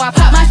 big lotto, I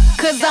pop my.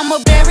 Cause I'm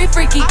a very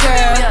freaky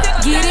girl,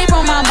 get it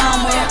from my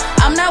mama.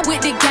 I'm not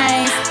with the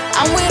games,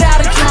 I'm without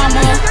a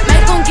drama.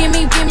 Make them give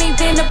me,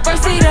 then the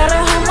first seat of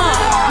the Hummer.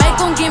 Make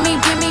them give me,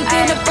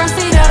 then the first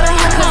seat of the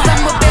Hummer. Cause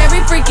I'm a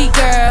very freaky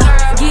girl,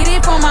 get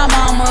it from my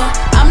mama.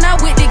 I'm not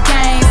with the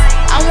games,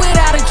 I'm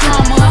without a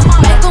drama.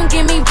 Make them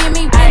give me,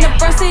 then the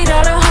first seat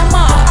of the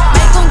Hummer.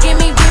 Make them give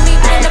me,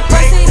 then the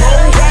first seat of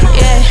the Hummer.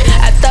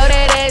 Yeah, I throw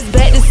that ass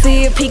back to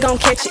see if he gon'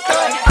 catch it.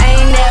 I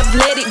ain't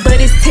athletic, but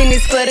it's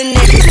tennis for the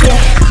necklace. Yeah.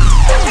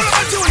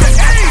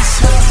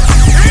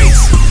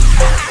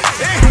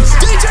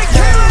 DJ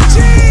Kayla G.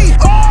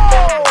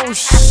 Oh,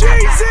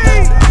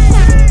 sheezy.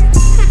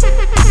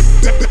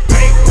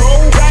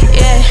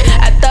 Yeah,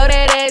 I throw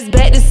that ass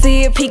back to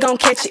see if he gon'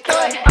 catch it.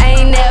 I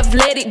ain't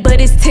athletic, but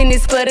it's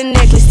tennis for the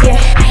necklace. Yeah,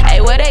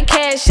 hey, where that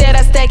cash at?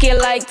 I stack it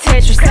like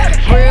Tetris.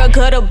 Real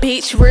gutter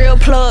bitch, real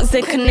plugs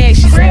and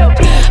connections.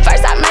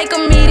 First I make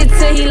him eat it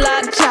till he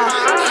locked jaw.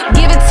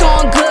 Give it to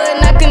him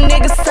good, knock a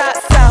nigga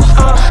socks off.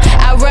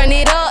 I run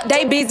it up,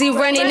 they busy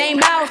running they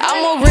mouth.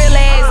 I'm a real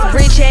ass,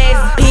 rich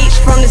ass bitch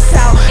from the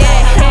south.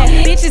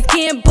 Yeah, bitches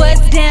getting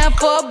bust down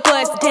for a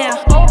bust down.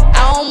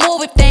 I don't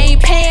move if they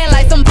ain't paying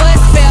like some bus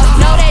fare.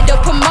 Know that the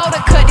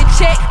promoter cut the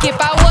check if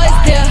I was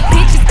there.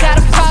 Bitches got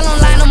a problem,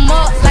 line them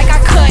up like I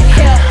cut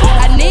hair.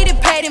 I need it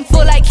paid in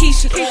full like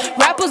Keisha.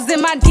 Rappers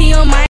in my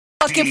DM, I ain't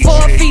fucking for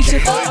a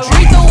feature.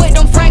 Rico with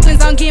them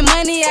Franklins, I'm getting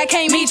money, I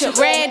can't meet you.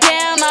 Ran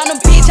down on the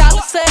beach, all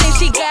of a sudden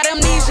she got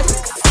amnesia.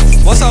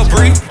 What's up,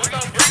 Bree?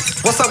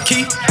 What's up,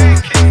 Keith?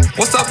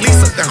 What's up,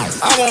 Lisa?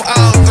 I want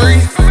all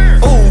three.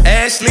 Ooh,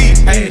 Ashley.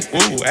 Hey,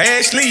 ooh,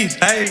 Ashley.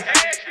 Hey,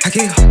 I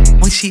get her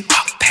when she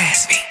walk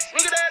past me.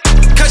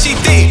 Cause she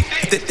thick.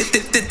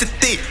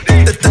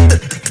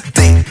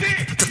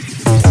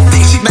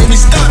 She made me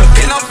stutter.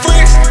 And I'm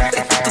fresh.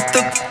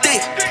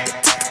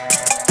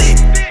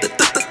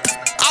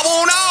 I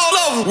want all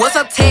of them. What's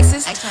up,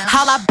 Texas?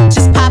 How I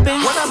bitches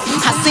poppin'?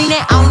 I seen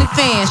that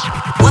OnlyFans.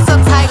 What's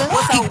up, Tiger?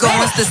 He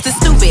going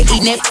stupid,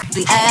 eating that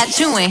pussy, I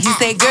chewing. He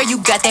said, girl, you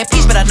got that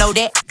peach, but I know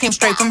that came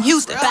straight from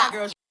Houston.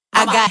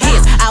 I got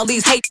hits, all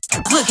these hate,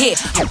 look here.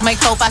 Make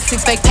 4, 5,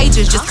 6 fake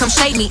pages, just come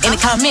shade me in the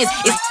comments.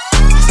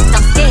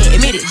 I'm scared,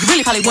 admit it. You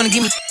really probably wanna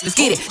give me, let's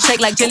get it. Shake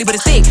like jelly, but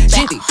it's thick.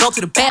 Jiffy, go to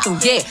the bathroom,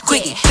 yeah.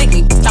 Quickie, thick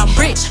me, I'm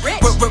rich.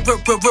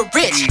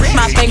 Rich.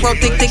 My bankroll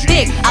thick.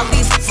 All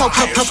these so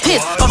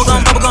pissed.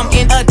 Bubblegum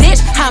in a dish.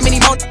 How many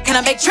more can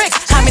I make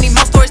tricks? How many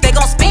more stories they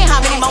gon' spin?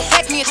 How many more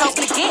packs me and Joe's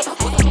gonna get?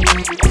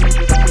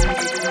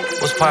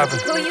 What's poppin'?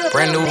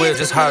 Brand new whip,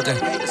 just hopped in.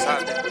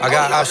 I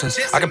got options,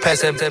 I can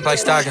pass that like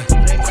stocking.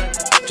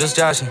 Just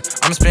joshing,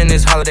 I'ma spend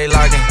this holiday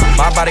locked in.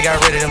 My body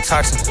got rid of them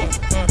toxins.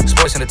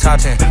 Sports in the top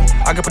 10.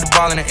 I can put the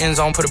ball in the end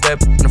zone, put a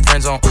bet in the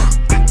friend zone.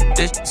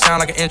 This sound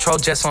like an intro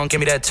jet song, give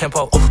me that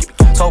tempo.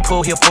 Told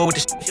Pooh he a fool with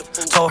this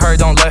shit. Told her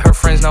don't let her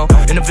friends know.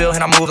 In the Ville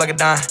and I move like a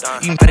dime.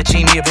 Eating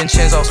fettuccine at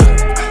Vincenzo's.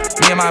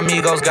 Me and my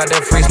amigos got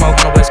that free smoke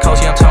on the West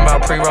Coast. Yeah, I'm talking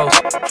about pre-rolls.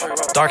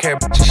 Dark hair,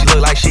 she look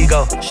like she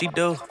go. She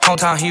do.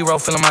 Hometown hero,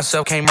 feeling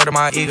myself, can't murder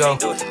my ego.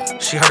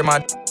 She heard of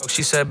my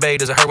she said, babe,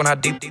 does it hurt when I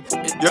deep?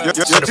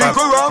 Certified,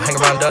 hang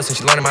around dust and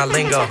she learning my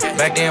lingo.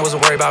 Back then,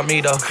 wasn't worried about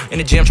me though. In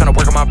the gym, trying to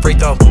work on my free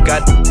throw.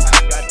 Got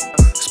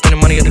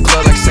spending money at the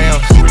club like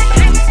Sam's.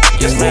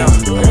 Yes, ma'am.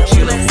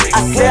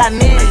 I said I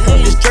need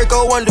it. This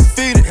Draco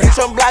undefeated. Hit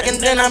some block and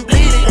then I'm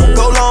bleeding.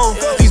 Go long.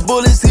 These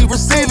bullets, he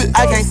receive it.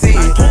 I can't see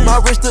it. My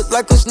wrist look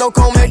like a snow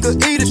cone, make her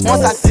eat it.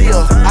 Once I see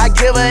her, I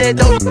give her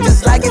that dope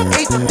just like it's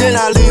eat. Then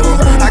I leave her.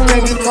 I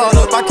can't get caught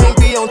up. I can't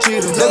be on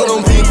cheaters. Look at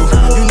them people.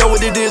 You know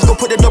what it is. Go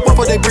put that dope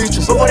before they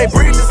breaches.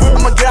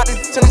 I'ma get out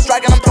this till I'm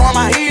striking. I'm throwing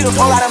my heaters.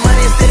 Whole lot of money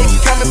in city.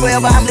 Coming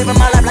forever. I'm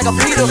living my life like a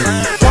Peter.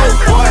 Dope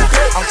boy.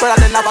 I'm straight out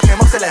the knob. I came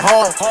up selling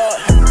hard.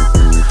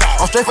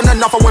 I'm straight from the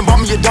north, I went bought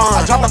me a dime.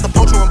 I dropped off the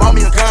poacher and bought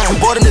me a gun. We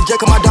bought in the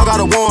jet cause my dog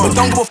got a one. But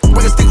don't give a f***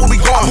 with a stick where we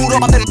going. Moved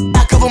up out that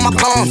I cover my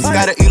thumbs.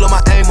 Got an eel on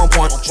my aim on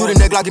point. Shoot a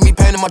neck like give me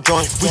pain in my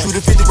joint. We shoot a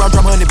 50 round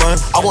drum honey bun.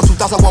 I want 2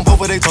 thoughts, I want both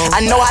of they tongues.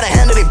 I know how to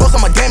handle they books,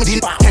 I'm a damage.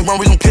 Can't run,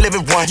 we gon' kill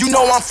everyone. You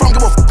know where I'm from,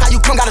 give a f*** how you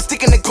come. Got a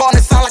stick in the car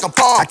and it sound like a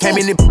bomb. I came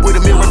in it with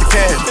a meal worth of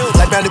cash.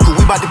 Like Bandicoot,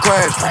 we bout to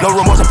crash. No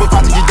remorse, I put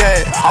 5 to your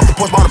dad. Off the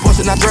porch, bought a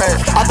push and I drag.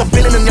 Off the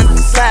billing and then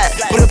slide.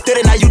 Put up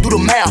 30, now you do the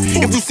math.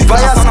 If you see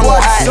my son, I'm gon'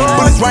 hide.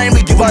 Bullets rain,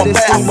 we give him a bath.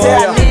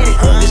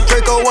 This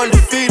Draco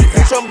undefeated.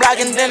 Hit some block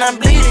and then I'm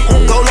bleeding.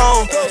 Go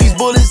long. These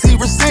bullets, he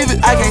receive it.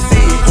 I can't see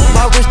it.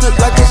 My wrist look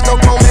like a snow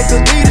cone, make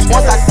her eat it.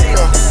 Once I see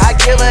her, I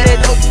give her that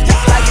dope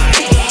just like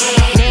it's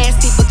eat.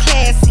 Nasty but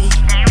classy.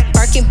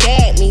 Working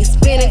bad me.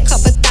 Spending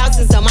couple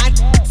thousands on my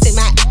in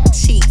my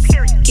cheeks.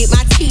 Get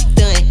my teeth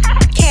done.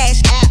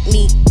 Cash at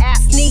me.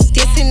 Sneak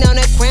dissing on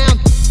the ground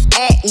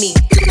at me.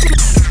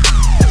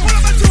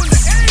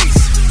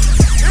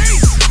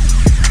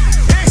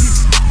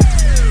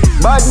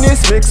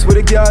 Badness mixed with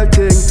a girl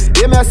thing.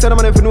 Yeah, me I said I'm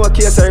gonna know a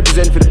case I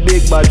represent for the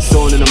big bad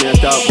sound and I'm gonna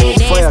talk about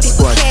Fire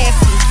Squad.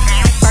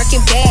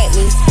 Working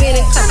badly,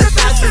 spending couple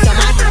thousands on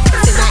my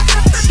in my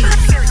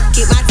cheeks.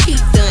 Get my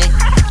teeth done,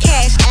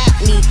 cash at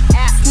me.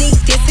 Sneak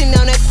dissing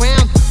on the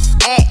ground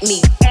at me.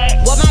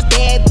 What my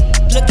bad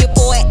looking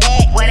for an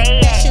act.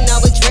 Fashion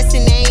over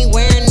dressing, they ain't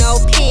wearing no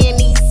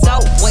panties. So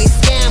boy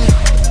scam,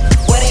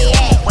 where they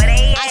at?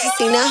 I just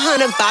seen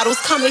 100 bottles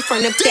coming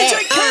from the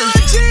back.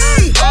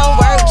 Don't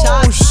work,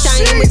 job,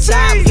 shine with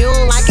job. You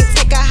don't like it,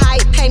 take a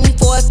hike, pay me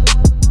for it.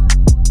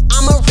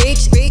 I'm a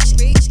rich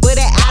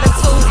with an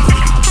attitude.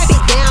 Cut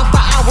it down,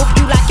 but I whoop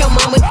you like your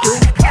mama do.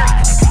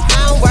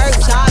 I don't work,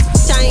 job,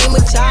 shine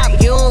with job.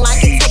 You don't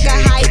like it, take a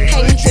hike,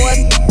 pay me for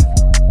it.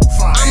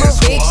 I'm a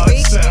rich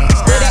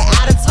with an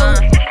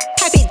attitude.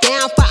 Cut it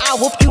down, but I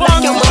whoop you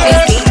like your mama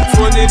do.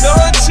 Money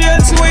don't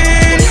change we.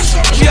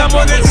 Yeah,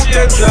 money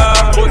changer.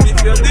 But if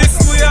you're this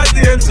way, a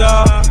danger.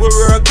 We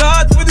work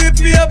hard for the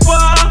paper.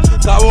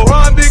 So we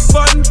want big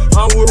fun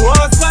and we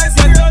want slice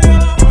of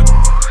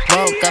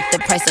Woke up, the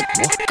price of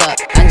woke up.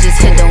 I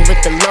just hit them with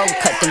the low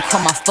cut, then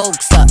call my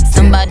folks up.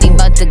 Somebody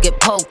about to get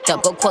poked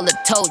up, go call a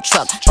tow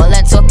truck. All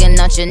that talking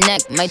out your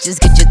neck might just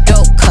get your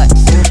throat cut.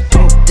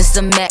 This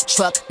a Mack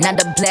truck,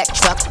 not a black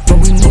truck.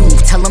 When we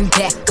move, tell them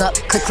back up.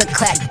 Click, click,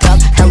 clack,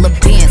 duck. Hella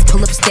bands,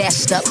 pull up,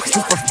 stashed up.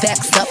 Super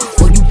facts up.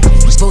 Or you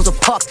supposed to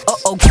park,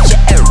 uh-oh, get your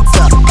errands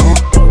up.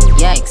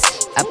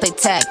 Yikes, I play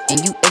tag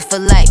and you it for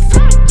life.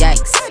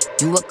 Yikes,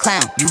 you a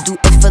clown, you do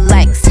it for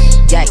likes.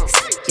 Yikes,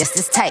 yes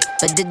it's tight,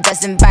 but it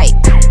doesn't bite.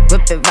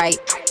 Rip it right,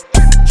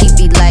 he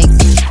be like,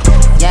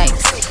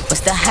 yikes,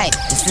 what's the hype?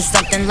 This is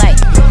something light.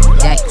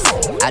 Yikes,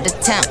 out of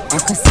town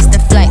on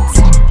consistent flights.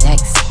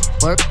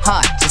 Yikes, work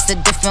hard, just a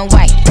different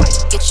white.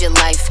 Get your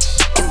life,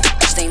 you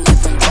just ain't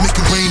living. I make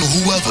it rain on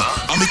whoever,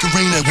 I make it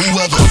rain at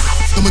whoever.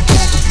 I'm a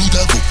dog, a blue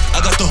devil,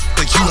 I got the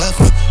like you have.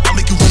 I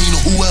make it rain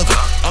on whoever,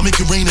 I make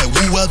it rain at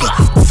whoever.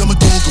 I'm a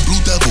dog, a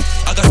blue devil,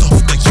 I got the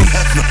like you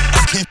have.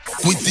 I can't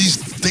with these,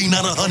 they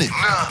not 100.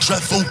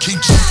 Trap phone keep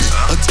jumping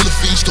until the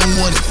fiends don't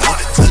want it.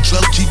 Tell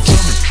Drell keep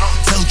drumming,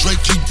 tell Drake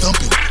keep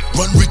dumping.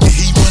 Run Ricky,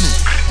 he running,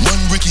 run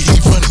Ricky, he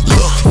running.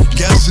 Look,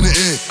 gas in the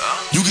air,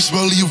 you can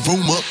smell the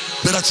aroma.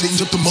 Bet I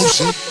change up the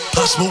motion.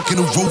 Pot smoke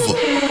in a Rover,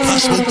 pot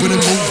smoke in a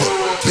Nova.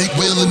 Big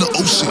whale in the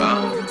ocean,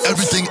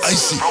 everything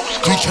icy.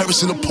 3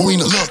 carats in a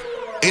pointer. Look,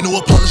 Ain't no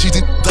apology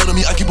done to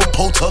me, I keep a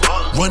pole tuck.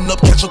 Run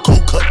up, catch a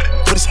cold cut,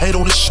 put his head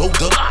on his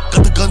shoulder.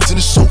 Got the guns in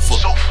his sofa,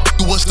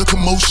 do what's the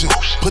commotion?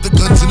 Put the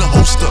guns in the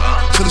holster,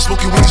 till it's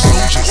smoking with the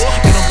soldiers.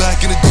 And I'm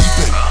back in the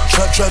deep end,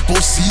 trap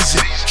all season.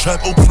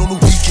 Trap open on the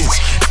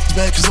weekends, it's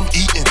bad cause I'm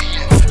eating.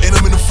 And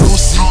I'm in the floor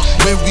seat,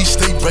 where we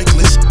stay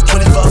reckless.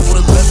 25 on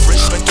the left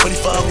wrist, spent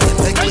 25 on the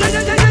necklace.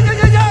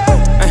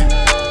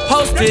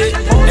 Posted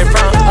in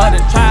front of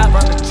the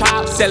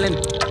tribe, selling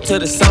till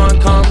the sun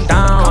come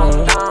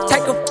down.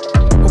 Take a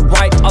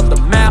right off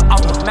the map.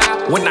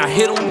 When I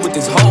hit him with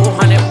this whole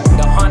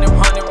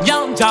 100.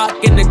 Young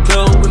jock in the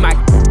club with my.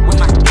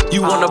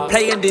 You wanna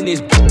play and then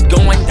it's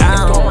going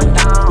down.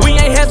 We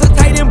ain't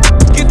hesitating,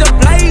 get the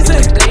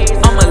blazing.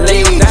 I'ma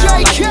lay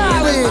down.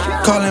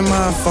 Calling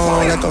my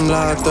phone like I'm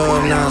locked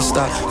up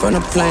non-stop. From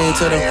the plane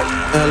to the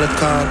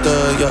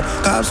helicopter, yeah.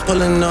 Cops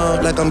pulling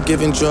up like I'm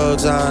giving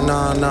drugs,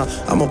 nah.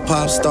 I'm a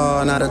pop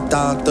star, not a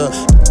doctor.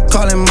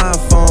 Calling my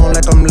phone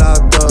like I'm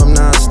locked up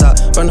non-stop.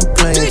 From the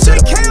plane to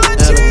the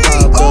helicopter,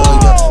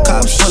 yeah.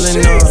 Cops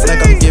pulling up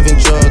like I'm giving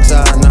drugs,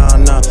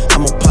 nah.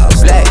 I'm a pop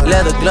star. Black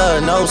leather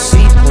glove, no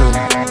sequin.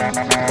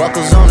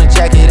 Buckles on the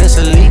jacket, it's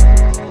elite.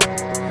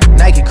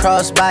 Nike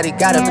crossbody,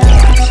 got a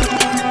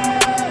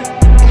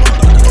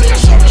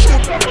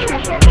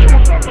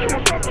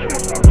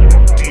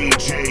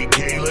DJ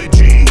Kayla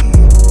G,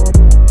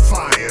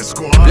 Fire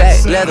Squad.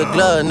 Black leather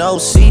glove, no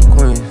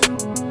sequin.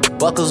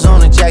 Buckles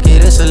on the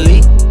jacket, it's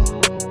elite.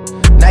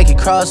 Nike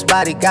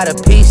crossbody, got a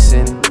piece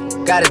in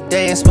it. Gotta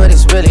dance, but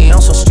it's really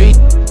on some street.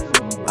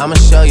 I'ma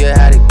show you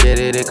how to get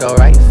it. It go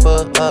right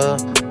foot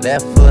up,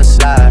 left foot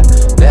slide.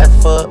 Left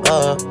foot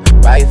up,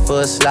 right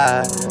foot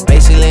slide.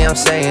 Basically, I'm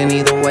saying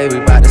either way, we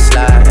bout to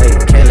slide. Hey,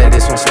 can't let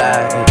this one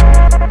slide.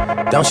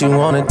 Hey. Don't you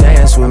wanna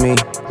dance with me?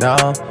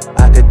 No,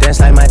 I could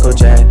dance like Michael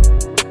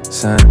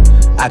Jackson.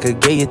 I could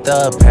get you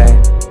the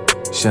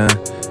passion.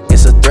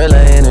 It's a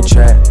thriller in a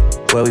track.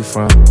 Where we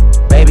from?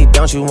 Baby,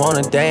 don't you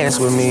wanna dance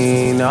with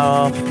me?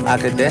 No, I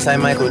could dance like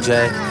Michael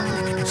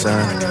Jackson.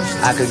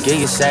 I could get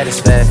you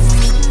satisfaction.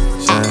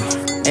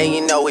 And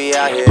you know we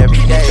out here every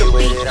day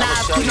with it. I'ma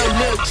show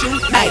you.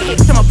 Hey,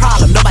 it's my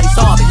problem, nobody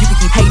solve it. You can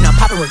keep hating, I'm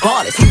popping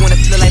regardless. He wanna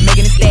feel like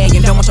Megan Thee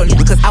Stallion, don't want your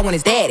nigga cause I want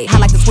his daddy. I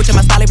like to switch up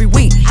my style every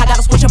week. I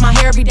gotta switch up my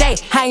hair every day.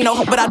 I ain't no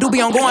hope, but I do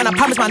be on going. I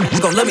promise my niggas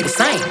gon' love me the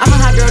same. I'm a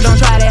hot girl, don't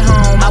try it at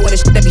home. I wear the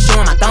shit that be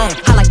showing my thong.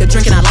 I like to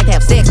drink and I like to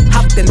have sex.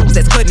 Hop the niggas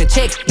that's cutting the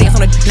check. Dance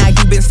on the now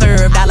you been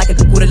served. I like a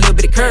with a little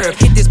bit of curve.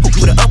 Hit this poop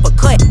with an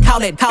uppercut.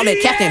 Call it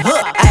Captain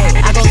Hook. Ayy,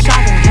 I go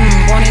shopping,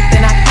 want it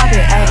then I cop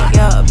it. Ayy,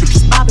 yeah,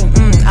 bitches popping,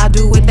 I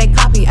do what they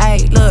copy.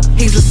 Ayy, look,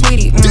 he's a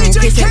sweetie,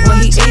 kiss it when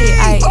he eat it.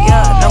 Ayy,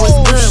 yeah, know it's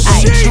good.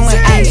 Ayy, chewing,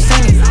 ayy,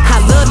 singing. I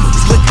love you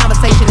with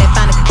conversation and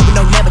find it with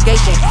no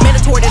navigation.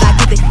 Mandatory that I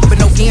get it, but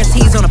no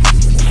guarantees on a.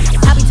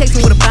 I be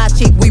texting with a fly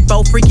chick, we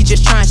both freaky,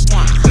 just trying shit.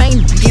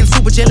 Man, getting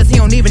super jealous, he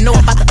don't even know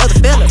about the other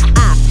fellas.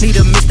 I need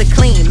a Mr.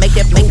 Clean, make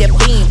that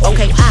beam.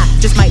 Okay, I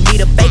just might need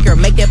a baker,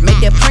 make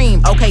that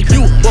cream. Okay,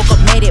 you woke up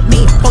mad at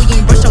me, before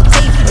you ain't brush your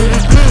teeth.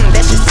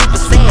 That shit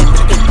super sad,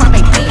 it's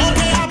probably me.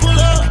 Okay, I pull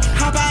up,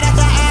 hop out at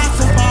the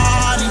after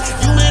party.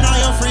 You and all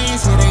your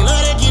friends say they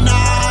love that get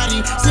naughty.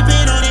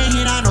 Sippin' on that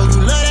hit, I know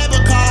you love that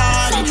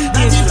Bacardi.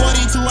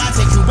 1942, I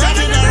take you back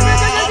in the road.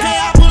 Okay,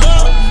 I pull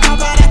up,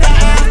 hop out at the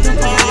after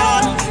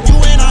party. You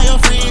and all your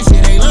friends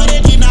say they love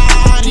that get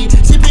naughty.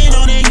 Sippin'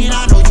 on that hit,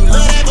 I know you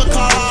love that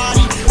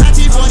Bacardi.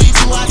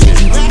 1942, I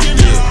take you back in the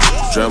road.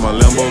 Drive my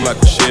Lambo like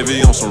a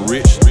Chevy on some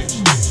rich.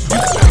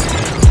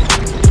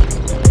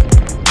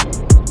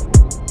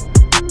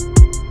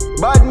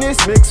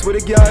 Badness mixed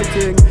with the girl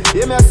thing.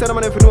 Yeah, me I said I'm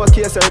gonna know a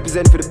case I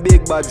represent for the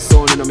big bad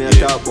sound. You know me I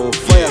talk about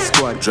Fire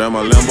Squad. Drive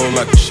my Lambo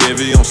like a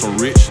Chevy on some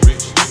rich.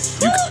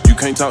 You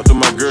can't talk to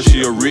my girl,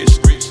 she a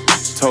rich.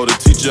 Told the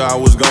teacher I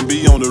was gonna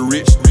be on the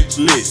rich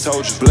list.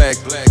 Told you black,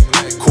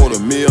 $250,000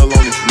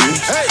 on his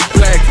wrist.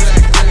 Black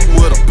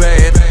with a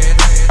bad.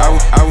 I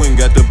went and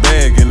got the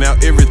bag and now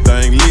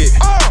everything lit.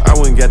 I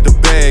went and got the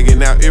bag and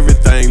now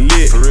everything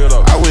lit.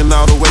 I went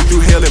all the way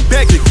through hell and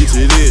back to get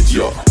to this,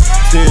 yo.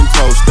 10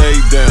 toes, stay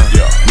down,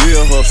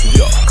 real hustle.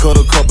 Cut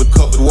a cup of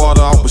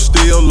water off, but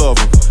still love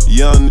him.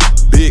 Young,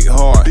 big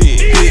heart,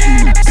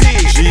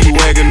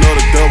 G-Wagon or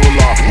the double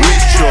R,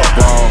 rich truck.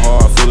 Ball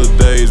hard for the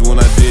days when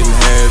I didn't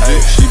have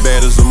it. She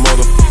bad as a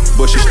mother,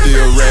 but she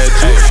still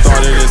ratchet.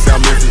 Started in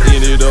South Memphis,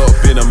 ended up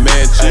in a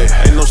mansion.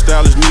 Ain't no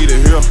stylist needed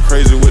here,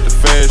 crazy with the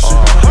fashion.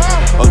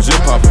 I'm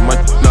just popping my,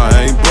 nah,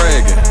 I ain't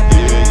bragging.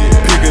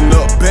 Picking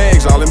up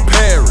bags all in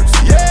Paris.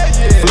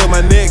 Flip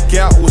my neck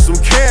out with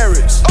some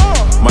carrots.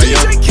 My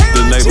young,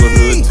 the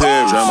neighborhood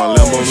terror. Drive my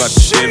Lambo like a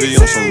Chevy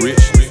on some rich.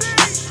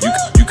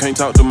 You can't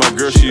talk to my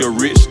girl, she a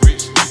rich.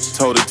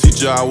 Told the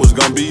teacher I was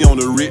gonna be on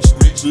the rich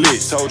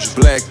list. Told you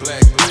black,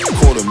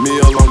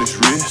 $250,000 on his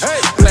wrist.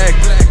 Black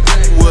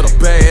with a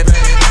bad.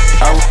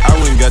 I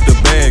went and got the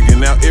bag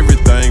and now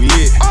everything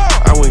lit.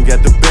 I went and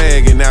got the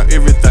bag and now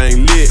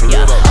everything lit.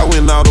 I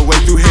went all the way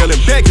through hell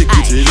and back to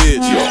get to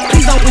this.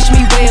 Please don't wish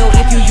me well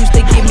if you used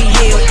to give me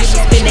hell. If you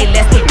spend they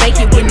less to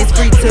make it when it's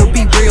free to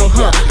be real,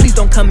 huh? Please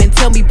don't come and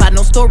tell me about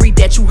no story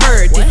that you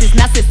heard. This is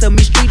not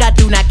Sesame Street, I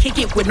do not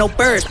truck with no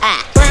birds.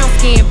 Brown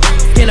skin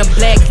in a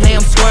black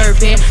lamb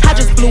swerving. I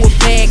just blew a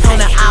bag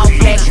on an all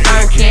black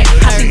burn can.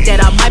 I think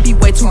that I might be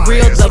way too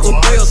real, double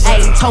real.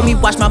 Ayy, told me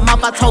watch my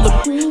mouth, I told her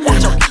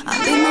watch your. I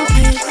be my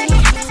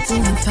pace,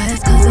 moving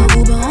fast 'cause the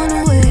Uber on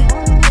the way.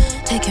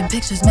 Taking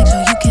pictures, make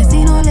sure you can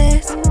see no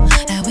less.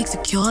 That wig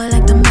secure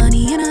like the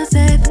money in a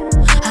safe.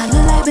 I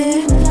look like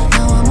babe,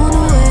 now I'm on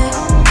the way.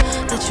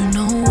 Let you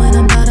know when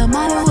I'm out of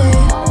my way.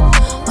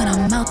 When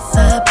I'm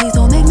outside, please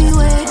don't make me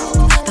wait.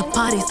 The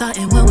party's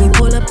starting when we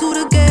pull up to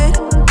the gate.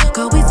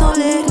 Girl, we so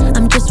late.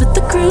 I'm just with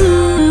the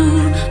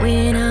crew. We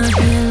ain't out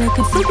here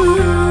looking for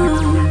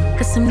boo.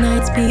 'Cause some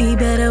nights be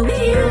better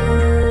with you.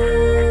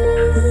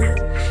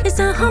 It's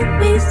a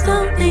homie,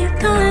 so we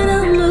calling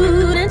a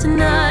mood. And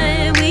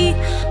tonight we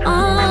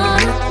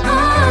on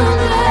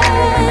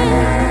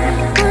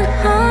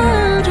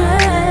 100.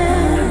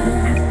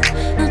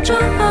 No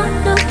drama,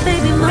 no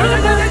baby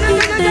mama,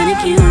 keeping it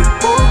cute.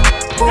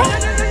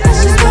 That's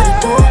just what I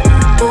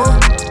do.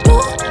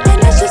 And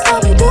that's just how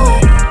we do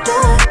it.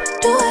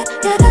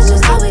 Yeah, that's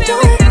just how we do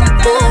it.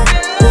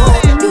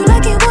 You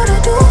like it what I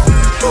do.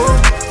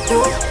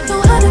 Know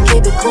how to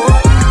keep it cool.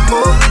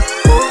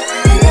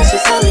 And that's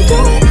just how we do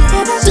it.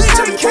 Yeah, that's just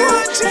how we do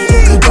it. And you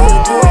can do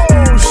it too.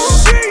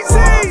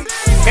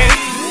 Hey,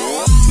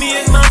 me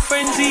and my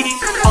friends eat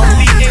on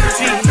the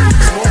empty,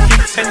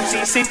 smoking fancy,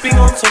 sipping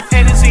on some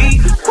energy.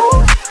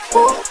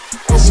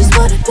 That's just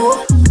what I do.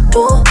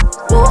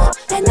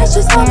 And that's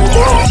just how we do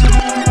it.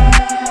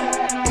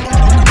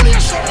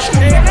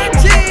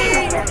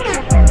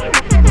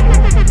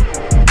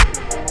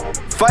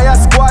 Fire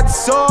Squad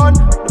son,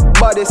 the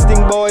baddest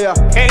thing boy.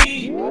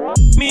 Hey,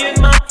 me and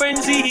my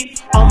friends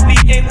eat on the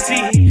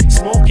empty,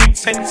 smoking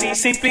fancy,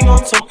 sipping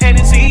on some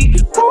energy.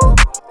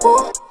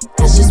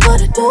 That's just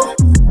what I do.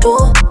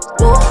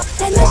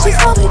 And that's just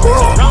how we do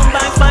it. Surrounded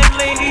by fine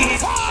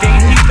ladies,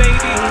 dainty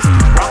babies,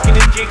 rocking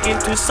and jigging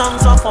to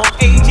songs of all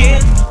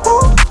ages.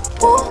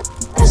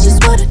 That's just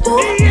what I do.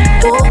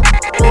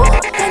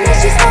 And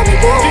that's just how we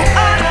do it.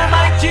 All of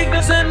my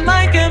jiggers and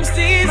my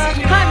MCs,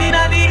 honey, in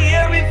the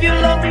air if you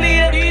love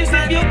ladies.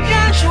 If you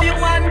can't show you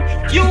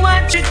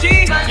want your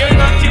G. You're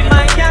not in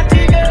my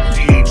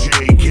category. DJ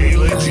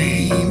Kayla G.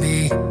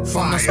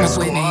 Wanna smoke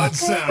with me?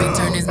 Big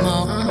turn is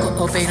more,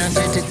 go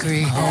 800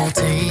 degree. Whole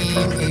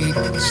team eat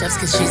chefs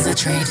 'cause she's a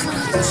treat.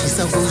 She's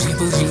so bougie,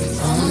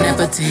 on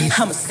appetite.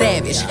 I'm a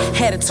savage,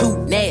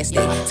 attitude nasty.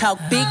 Talk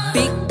big,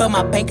 but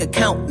my bank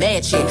account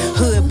match it.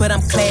 Hood, but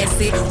I'm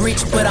classy.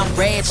 Rich, but I'm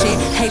ratchet.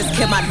 Haters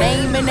kept my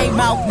name in their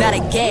mouth, not a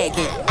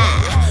gagging.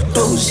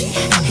 Bougie.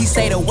 He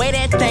say the way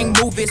that thing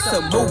move, it's a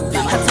movie.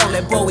 I told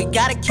that boy we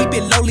gotta keep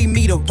it lowly,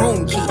 me the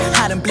room key.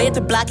 I done bled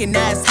the block and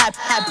now it's high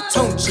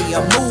Tunchi.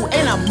 I'm mood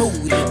and I'm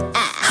moody.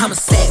 I'm a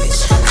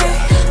savage,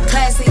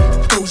 classy,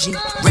 bougie,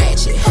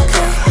 ratchet,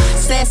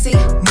 sassy,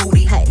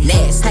 moody,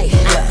 nasty,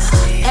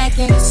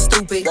 acting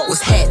stupid.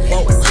 What's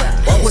happening?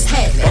 What's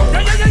happening?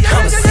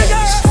 I'm a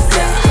savage,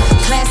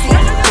 classy,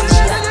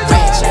 bougie,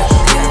 ratchet,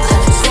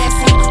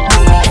 sassy,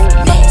 moody,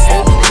 nasty,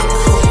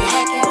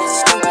 acting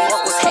stupid.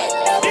 What's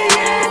happening?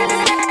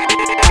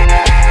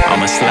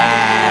 I'ma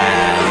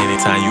slide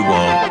anytime you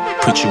walk.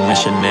 Put you in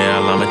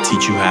Chanel, I'ma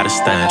teach you how to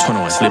stand.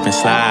 21, slip and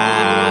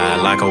slide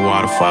like a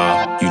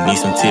waterfall. You need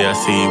some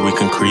TLC, we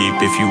can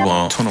creep if you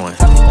want. 21,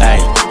 hey,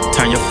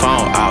 turn your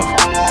phone off,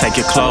 take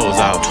your clothes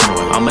off.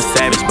 21, I'm a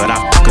savage, but I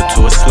fuck her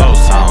to a slow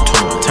song.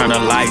 21, turn the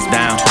lights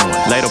down.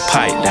 21, lay the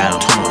pipe down.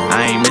 21,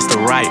 I ain't Mr.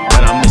 Right,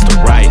 but I'm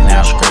Mr. Right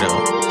now. Straight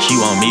up, she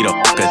want me to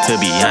fuck her to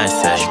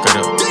Beyonce. Straight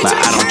up, but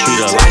I don't treat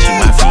her like she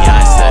my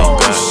fiance.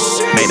 Girl,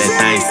 make that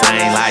thing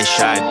sing like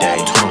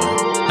Sade.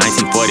 21,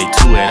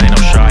 1942, it ain't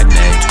no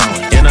Chardonnay.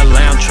 In a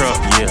lamb truck,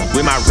 yeah,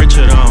 with my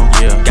Richard on,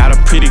 yeah. Got a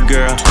pretty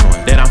girl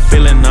that I'm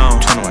feeling on.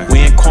 We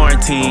in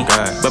quarantine,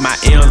 but my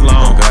M's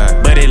long,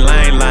 but it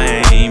lame.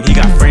 He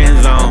got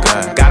friends on,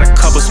 got a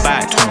couple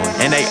spots,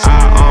 and they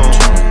all on.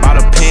 Bought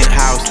a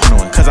penthouse,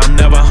 'cause I'm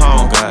never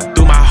home.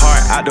 Threw my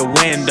heart out the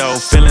window,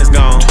 feelings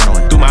gone.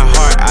 Threw my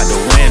heart out the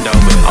window,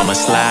 but I'ma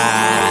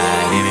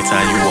slide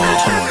anytime you want.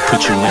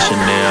 Put you in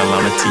Chanel,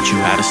 I'ma teach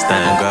you how to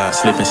stand.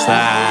 Slip and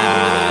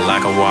slide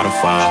like a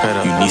waterfall.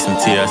 You need some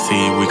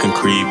TLC, we can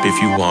creep if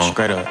you want.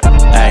 Straight up,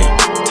 hey,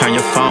 turn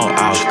your phone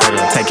off.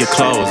 Take your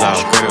clothes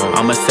off.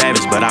 I'm a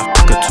savage, but I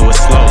fuck her to a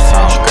slow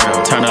song.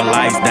 Turn the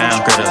lights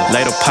down,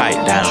 lay the pipe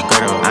down.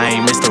 I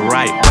ain't Mr.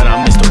 Right, but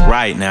I'm Mr.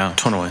 Right now.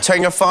 21.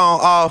 Turn your phone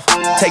off,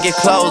 take your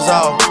clothes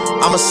off.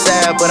 I'm a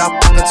sad, but I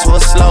fuck her to a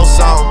slow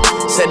song.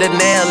 Said the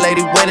nail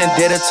lady went and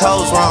did her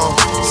toes wrong.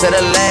 Said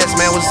the last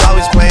man was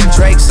always playing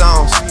Drake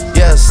songs.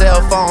 Yeah,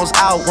 cell phones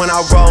out when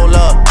I roll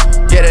up.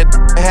 Yeah, that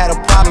had a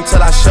problem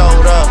till I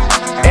showed up.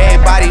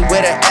 Everybody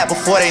with an app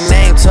before they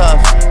name tough.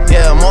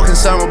 Yeah, more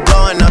concerned with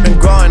blowing up than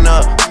growing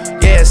up.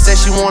 Yeah, said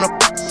she wanna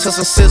to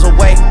some scissor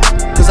weight.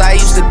 'Cause I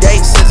used to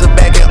date Scissor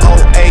back in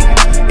 08.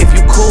 If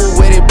you cool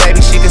with it,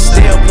 baby, she can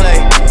still play.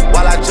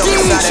 While I jump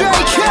inside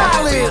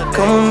that.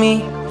 Come with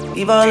me,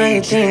 leave all of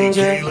your things,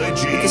 yeah.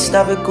 You can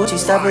stop at Gucci,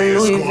 stop at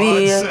Louis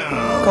V, yeah.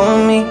 Come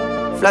with me,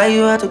 fly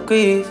you out to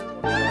Greece.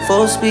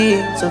 Full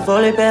speed, so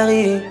volley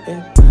Paris,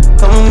 yeah.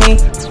 Come with me,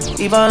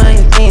 leave all of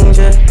your things,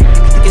 yeah.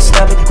 You can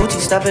stop at Gucci,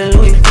 stop at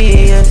Louis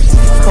V, yeah.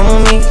 Come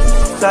on me,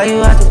 fly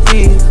you out the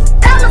breeze.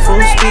 Full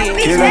speed,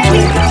 Killer G,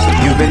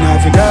 you've been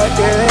having that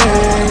day,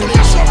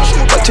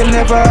 but you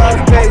never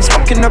have place.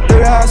 Fucking up the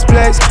last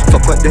place,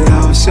 fuck what they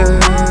all say.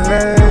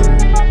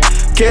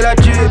 Killer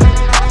G,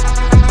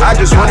 I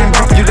just wanna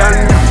break you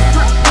down,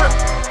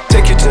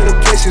 take you to the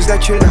places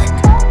that you like.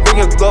 Bring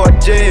your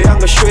God J,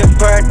 I'm gonna show you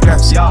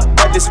paradise.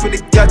 I just with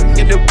the gun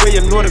in the way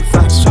you know the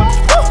vibes.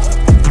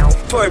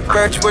 Toy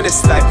birch with a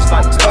slice.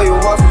 Tell you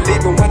off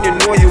leaving when you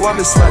know you want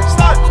me slice.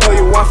 Tell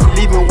you off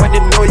leaving when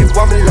you know you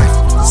want me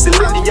life.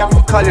 Celine,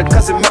 I'ma call you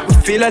cause it make me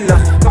feel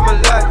alive. Come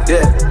alive,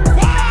 yeah.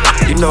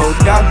 You know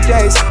dark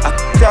days,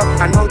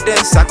 I know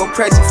this. I go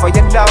crazy for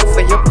your love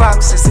and your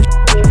boxes.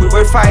 We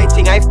were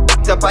fighting, I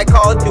f***ed up, I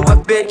called you a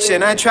bitch.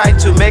 And I tried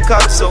to make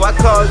up, so I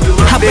called you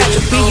a bitch. I'd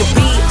rather be a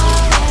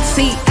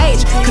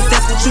B-C-H, cause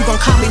that's what you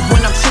gon' call me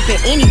when I'm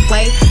tripping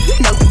anyway.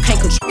 You know you can't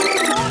control.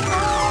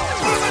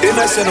 You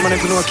know, son, man,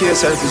 if you know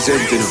KS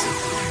representing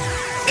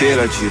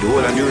Killer G, the whole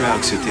of New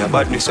York City, a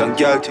badness and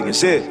girl thing, you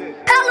see?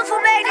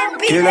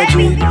 Killer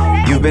G,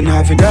 you've been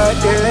having that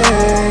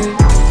day,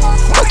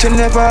 but you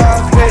never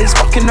have place.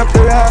 Fucking up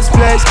the last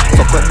place,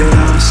 fuck what they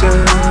all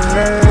say.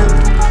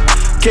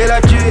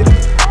 Killer G,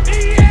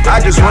 I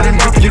just wanna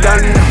break you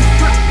down,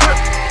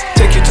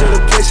 take you to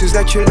the places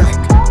that you like.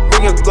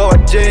 Bring your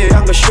God J,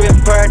 I'm gonna show you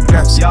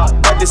paradise.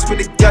 I just with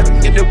the gun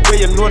in the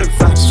way you know the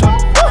vibes.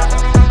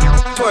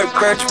 Toy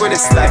birch with a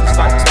slice.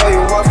 Tell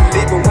you off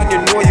leaving when you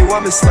know you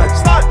want me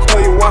slice.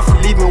 Tell you off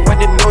leaving when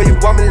you know you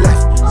want me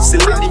life.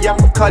 Celine,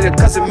 I'ma call you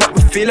cause it make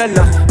me feel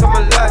alive. Come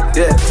alive,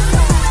 yeah.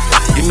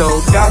 You know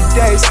dark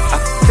days,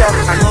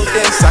 I know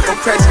this. I go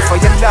crazy for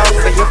your love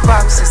and your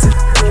boxes.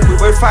 We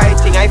were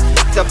fighting, I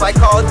f***ed up, I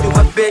called you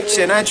a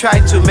bitch. And I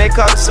tried to make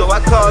up, so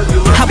I called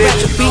you a bitch. I'd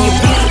rather be a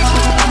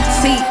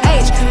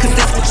B-C-H, cause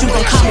that's what you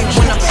gon' call me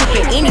when I'm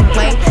tripping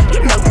anyway.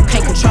 You know you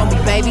can't control me,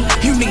 baby.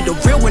 You need a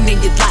real one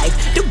in your life.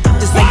 The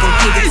bitches ain't gon'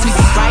 give it to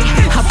you, right?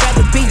 I'd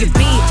rather be a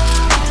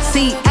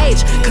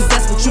B-C-H, cause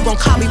that's what you gon'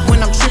 call me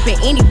when I'm tripping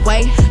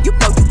anyway. You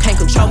know you can't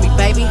control me,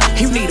 baby.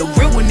 You need a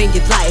real one in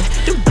your life.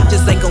 The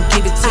bitches ain't gon'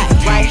 give it to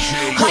you, right?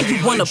 Why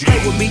you wanna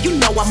play with me? You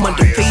know I'm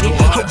undefeated.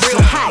 A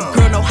real hot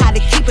girl know how to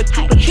keep it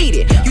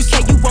heated. You say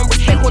you won't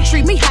respect or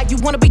treat me how you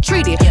wanna be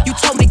treated. You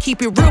told me to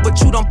keep it real,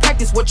 but you don't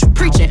practice what you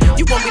preaching.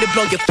 You want me to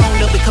blow your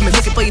phone up and come and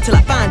looking for you till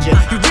I find you.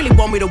 You really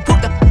want me to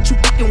whoop the you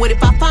fucking with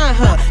if I find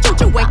her.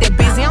 You ain't that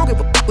busy, I don't give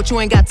a what you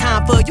ain't got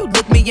time for. You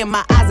look me in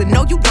my eyes and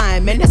know you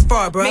lying, man, that's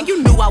far, bro. Man,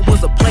 you knew I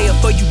was a player,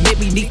 for you met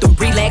me, need to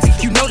relax.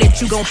 You know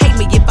that you gon' hate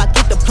me if I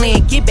get the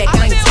plan, get back.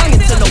 I ain't turning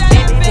to no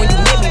baby when you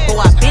met me,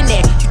 boy, I been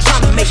there. You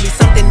tryna make me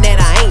something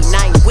that I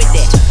ain't with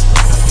that.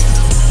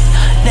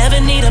 Never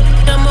need a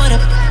I'm what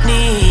I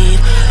need.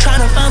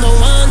 Tryna find the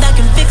one that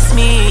can fix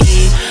me.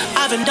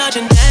 I've been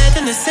dodging death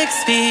in the 6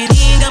 speed.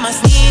 Got my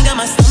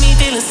stomach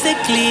feeling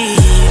sickly.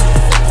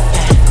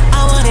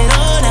 I want it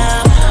all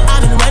now.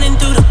 I've been running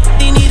through the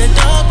they need a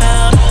dog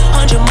pound.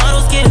 100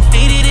 models getting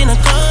faded in a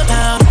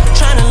compound.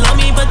 Tryna love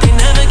me but they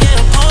never get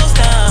a post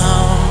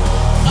down.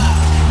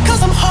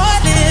 Cause I'm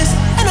heartless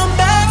and I'm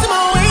back to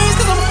my ways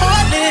cause I'm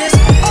heartless.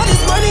 All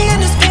this money and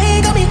this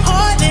pain got me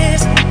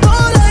heartless. Go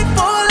life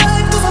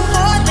cause I'm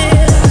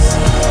heartless.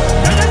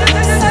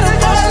 Said I'm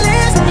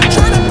heartless.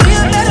 Tryna be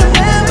a better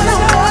man but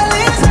I'm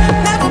heartless.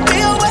 Never be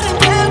a wedding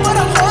man but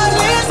I'm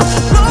heartless.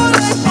 Go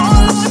life.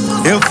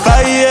 If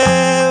I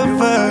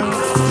ever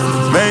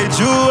made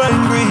you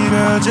angry,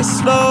 girl,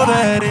 just know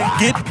that it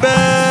get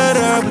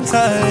better with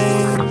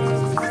time.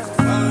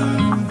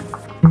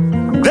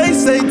 They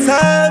say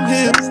time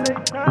heals.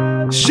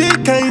 She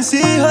can't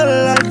see her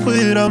life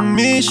without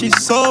me. She's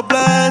so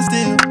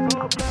blasted.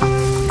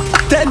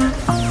 Then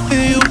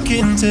you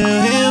can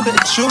tell him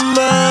that you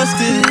must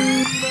it.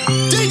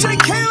 DJ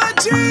Killer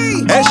G.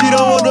 And she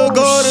don't wanna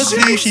go to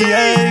sleep. She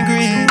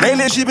angry.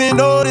 Lately she been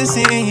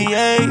noticing he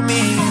ain't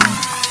me.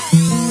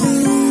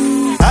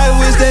 I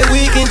wish that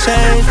we can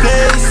change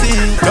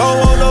places. Don't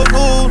want no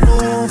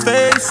new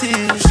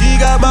faces. She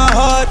got my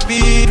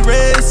heartbeat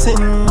racing.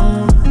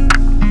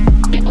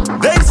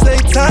 They say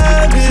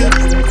time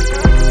heals.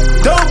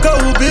 Don't go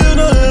build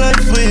a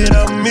life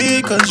without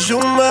me, cause you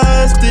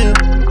mine still.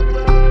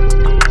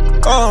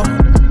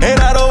 And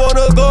I don't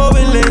wanna go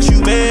unless you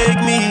make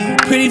me.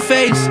 Pretty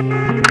face,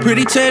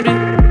 pretty tempting,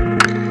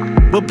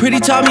 but pretty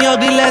taught me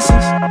ugly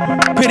lessons.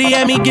 Pretty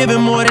had me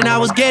giving more than I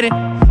was getting.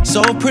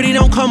 So if pretty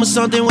don't come with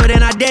something, well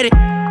then I did it.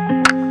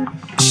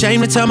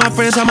 Shame to tell my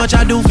friends how much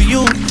I do for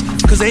you,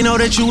 cause they know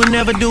that you would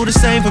never do the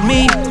same for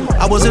me.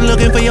 I wasn't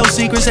looking for your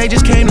secrets, they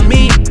just came to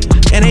me.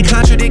 And they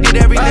contradicted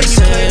everything you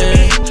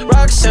claimed to me.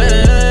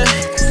 Roxanne,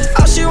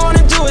 all she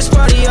wanna do is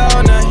party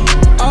all night,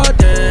 all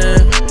day.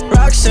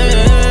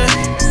 Roxanne,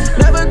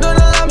 never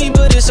gonna love me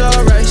but it's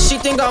alright. She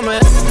think I'm a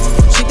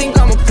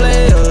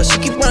player. She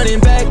keep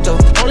running back though,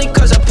 only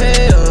cause I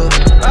pay her.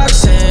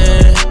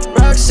 Roxanne,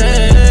 all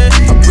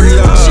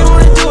she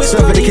wanna do is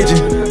party.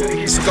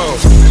 Let's go.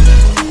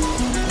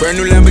 Brand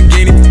new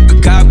Lamborghini,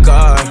 a cop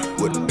car.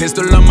 With a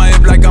pistol on my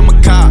hip like I'm a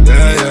cop.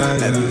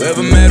 Have you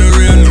ever met a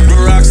real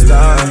nigga rock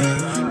star?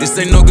 This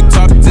ain't no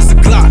guitar, this a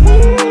clock.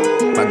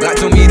 My Glock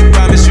told me to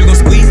promise you gon'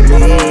 squeeze me.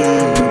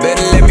 You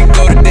better let me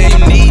go the day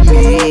you need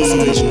me. So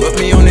bitch, put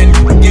me on that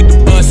get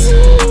the bus.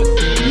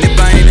 And if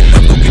I ain't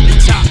enough, go get the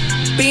chop.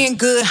 Being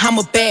good, I'm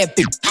a bad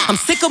bitch. I'm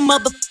sick of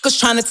motherfuckers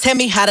trying to tell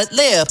me how to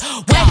live.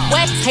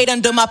 Whack, hate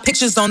under my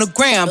pictures on the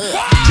gram.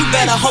 You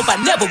better hope I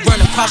never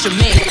run across your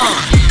man.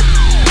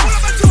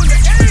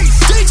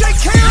 DJ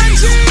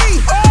KG!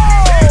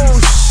 Oh,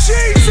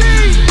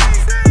 Sheezy!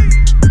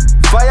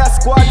 Fire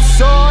Squad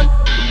son,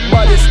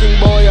 baddest thing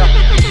boy.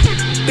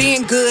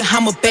 Being good,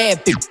 I'm a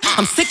bad bitch.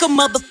 I'm sick of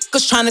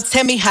motherfuckers trying to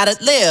tell me how to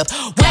live.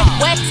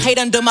 Whack, hate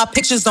under my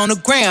pictures on the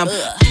gram.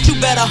 You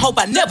better hope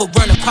I never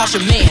run across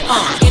your man.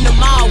 In the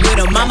mall with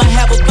him, I'ma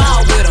have a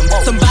ball with him.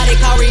 Somebody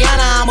call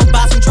Rihanna, I'ma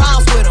buy some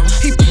draws with him.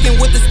 He fucking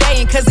with the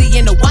staying cause he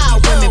in the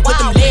wild women. Put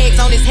them legs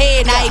on his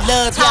head, now he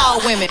loves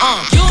tall women.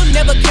 You'll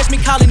never catch me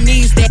calling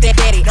these daddy.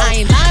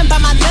 I ain't lying by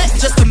my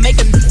nuts just to make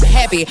them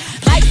happy.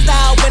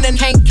 Lifestyle winning,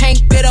 can't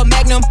fit a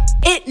magnum.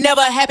 It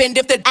never happened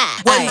if the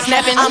wasn't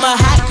snapping. I'm a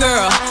hot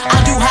girl, I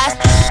do hot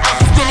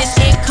finish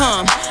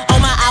income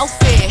on my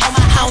outfit.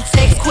 I don't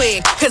text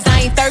quick, cause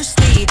I ain't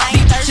thirsty.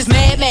 These bitches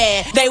mad,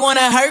 they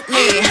wanna hurt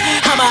me.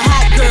 I'm a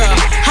hot girl,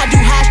 I do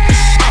hot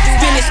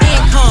finish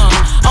income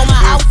on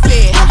my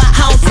outfit. I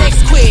don't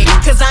text quick,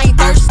 cause I ain't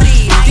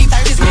thirsty. These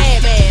bitches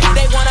mad,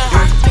 they wanna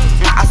hurt me.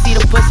 I see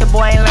the pussy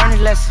boy ain't learn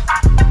his lesson.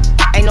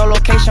 Ain't no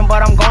location,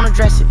 but I'm gonna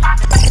dress it.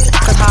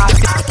 Cause how I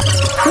feel.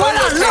 Well,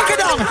 look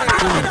it up.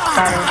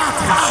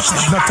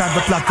 No time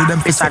to plot to them.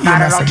 Bitch, I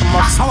got it off the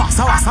muscle.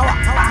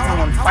 I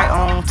wanna fight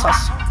on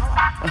tussle.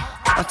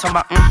 I'm talking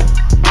about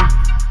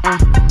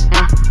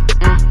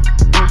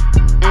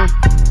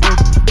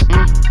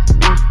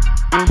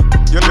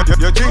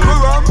Your jingle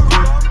rum.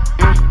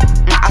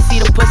 I see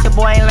the pussy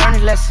boy ain't learn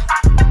his lesson.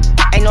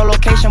 Ain't no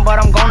location, but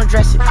I'm gonna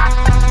dress it.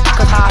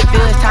 Cause how I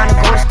feel, it's time to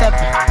go to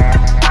steppin'.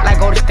 Like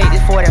go to state,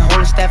 this for that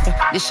holding steppin'.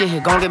 This shit here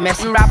gon' get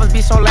messy. Rappers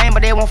be so lame,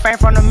 but they won't fame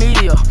from the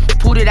media.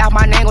 Put it out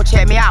my name, go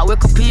check me out,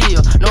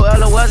 Wikipedia. No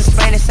LOLs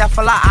explain itself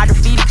a lot, I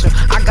defeated you.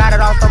 I got it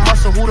off the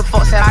muscle, who the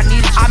fuck said I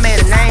needed you? I made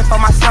a name for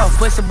myself,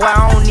 pussy boy,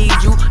 I don't need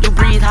you. You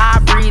breathe how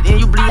I breathe, and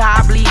you bleed how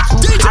I bleed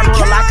too. I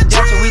roll like a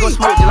Delta, we gon'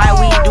 smoke just like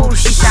we do.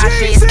 Each side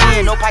shade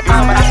skin, no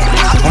python, but I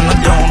can on the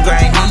down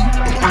grind me.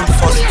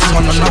 First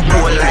one on the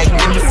board like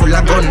them, full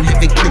of gun,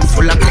 heavy clip,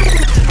 full of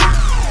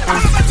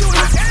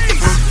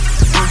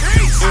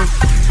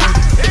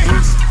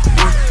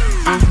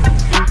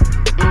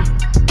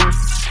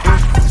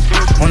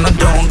on the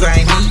down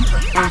grind me.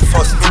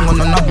 First one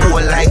on the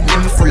board like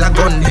them, full of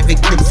gun, heavy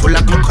clip, full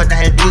of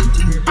crocodile teeth.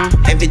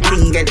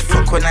 Everything get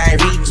fuck when I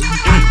reach.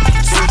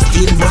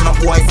 16 run up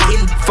boy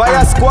skin.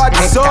 Fire Squad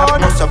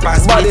son,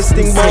 baddest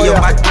thing boy. Say your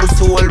bad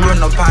pussy all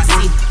run up and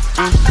see.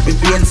 We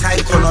be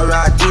inside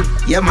Colorado,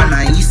 yeah man,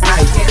 I east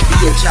side,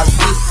 be a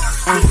chapstick.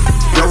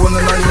 You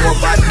wanna know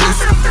about this?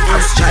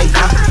 I'm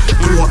striker,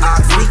 you won't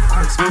ask me.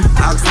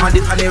 Ask my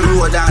dip on the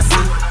road and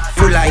see.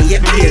 Full of yeah,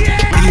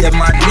 be a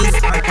madness.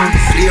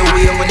 Play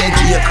away when they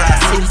do your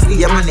crossing.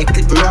 Yeah man, they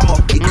click ram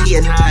up, they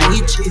can't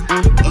hit it.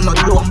 I'm not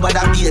dumb, but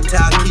I be a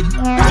talking.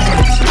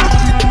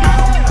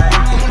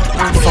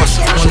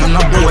 First one on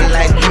a bowl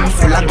like him,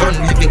 full of gun,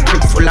 heavy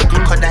clip, full of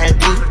crocodile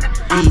teeth.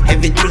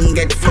 Everything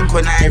get fuck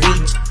when I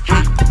reach.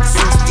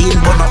 16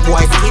 bun up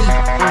boy skin.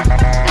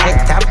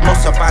 Head tap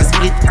bust up and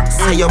split.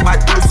 Say your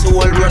bad pussy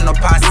all run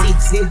up and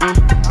sit.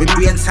 We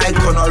brain side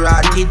corner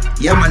rotted.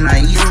 Yeah man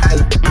I east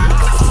side.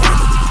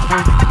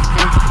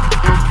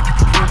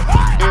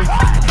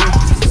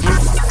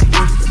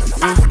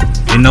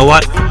 You know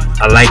what?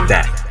 I like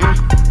that.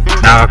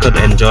 Now I could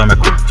enjoy my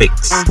quick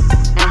fix.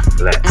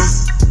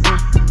 Let's.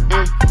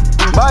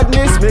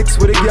 Badness mix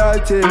with the girl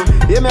thing.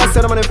 Yeah, me I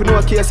said, man, if you know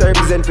a case I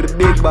represent for the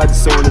big bad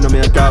sound, and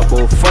I talk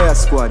about Fire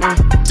Squad.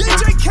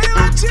 DJ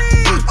KG!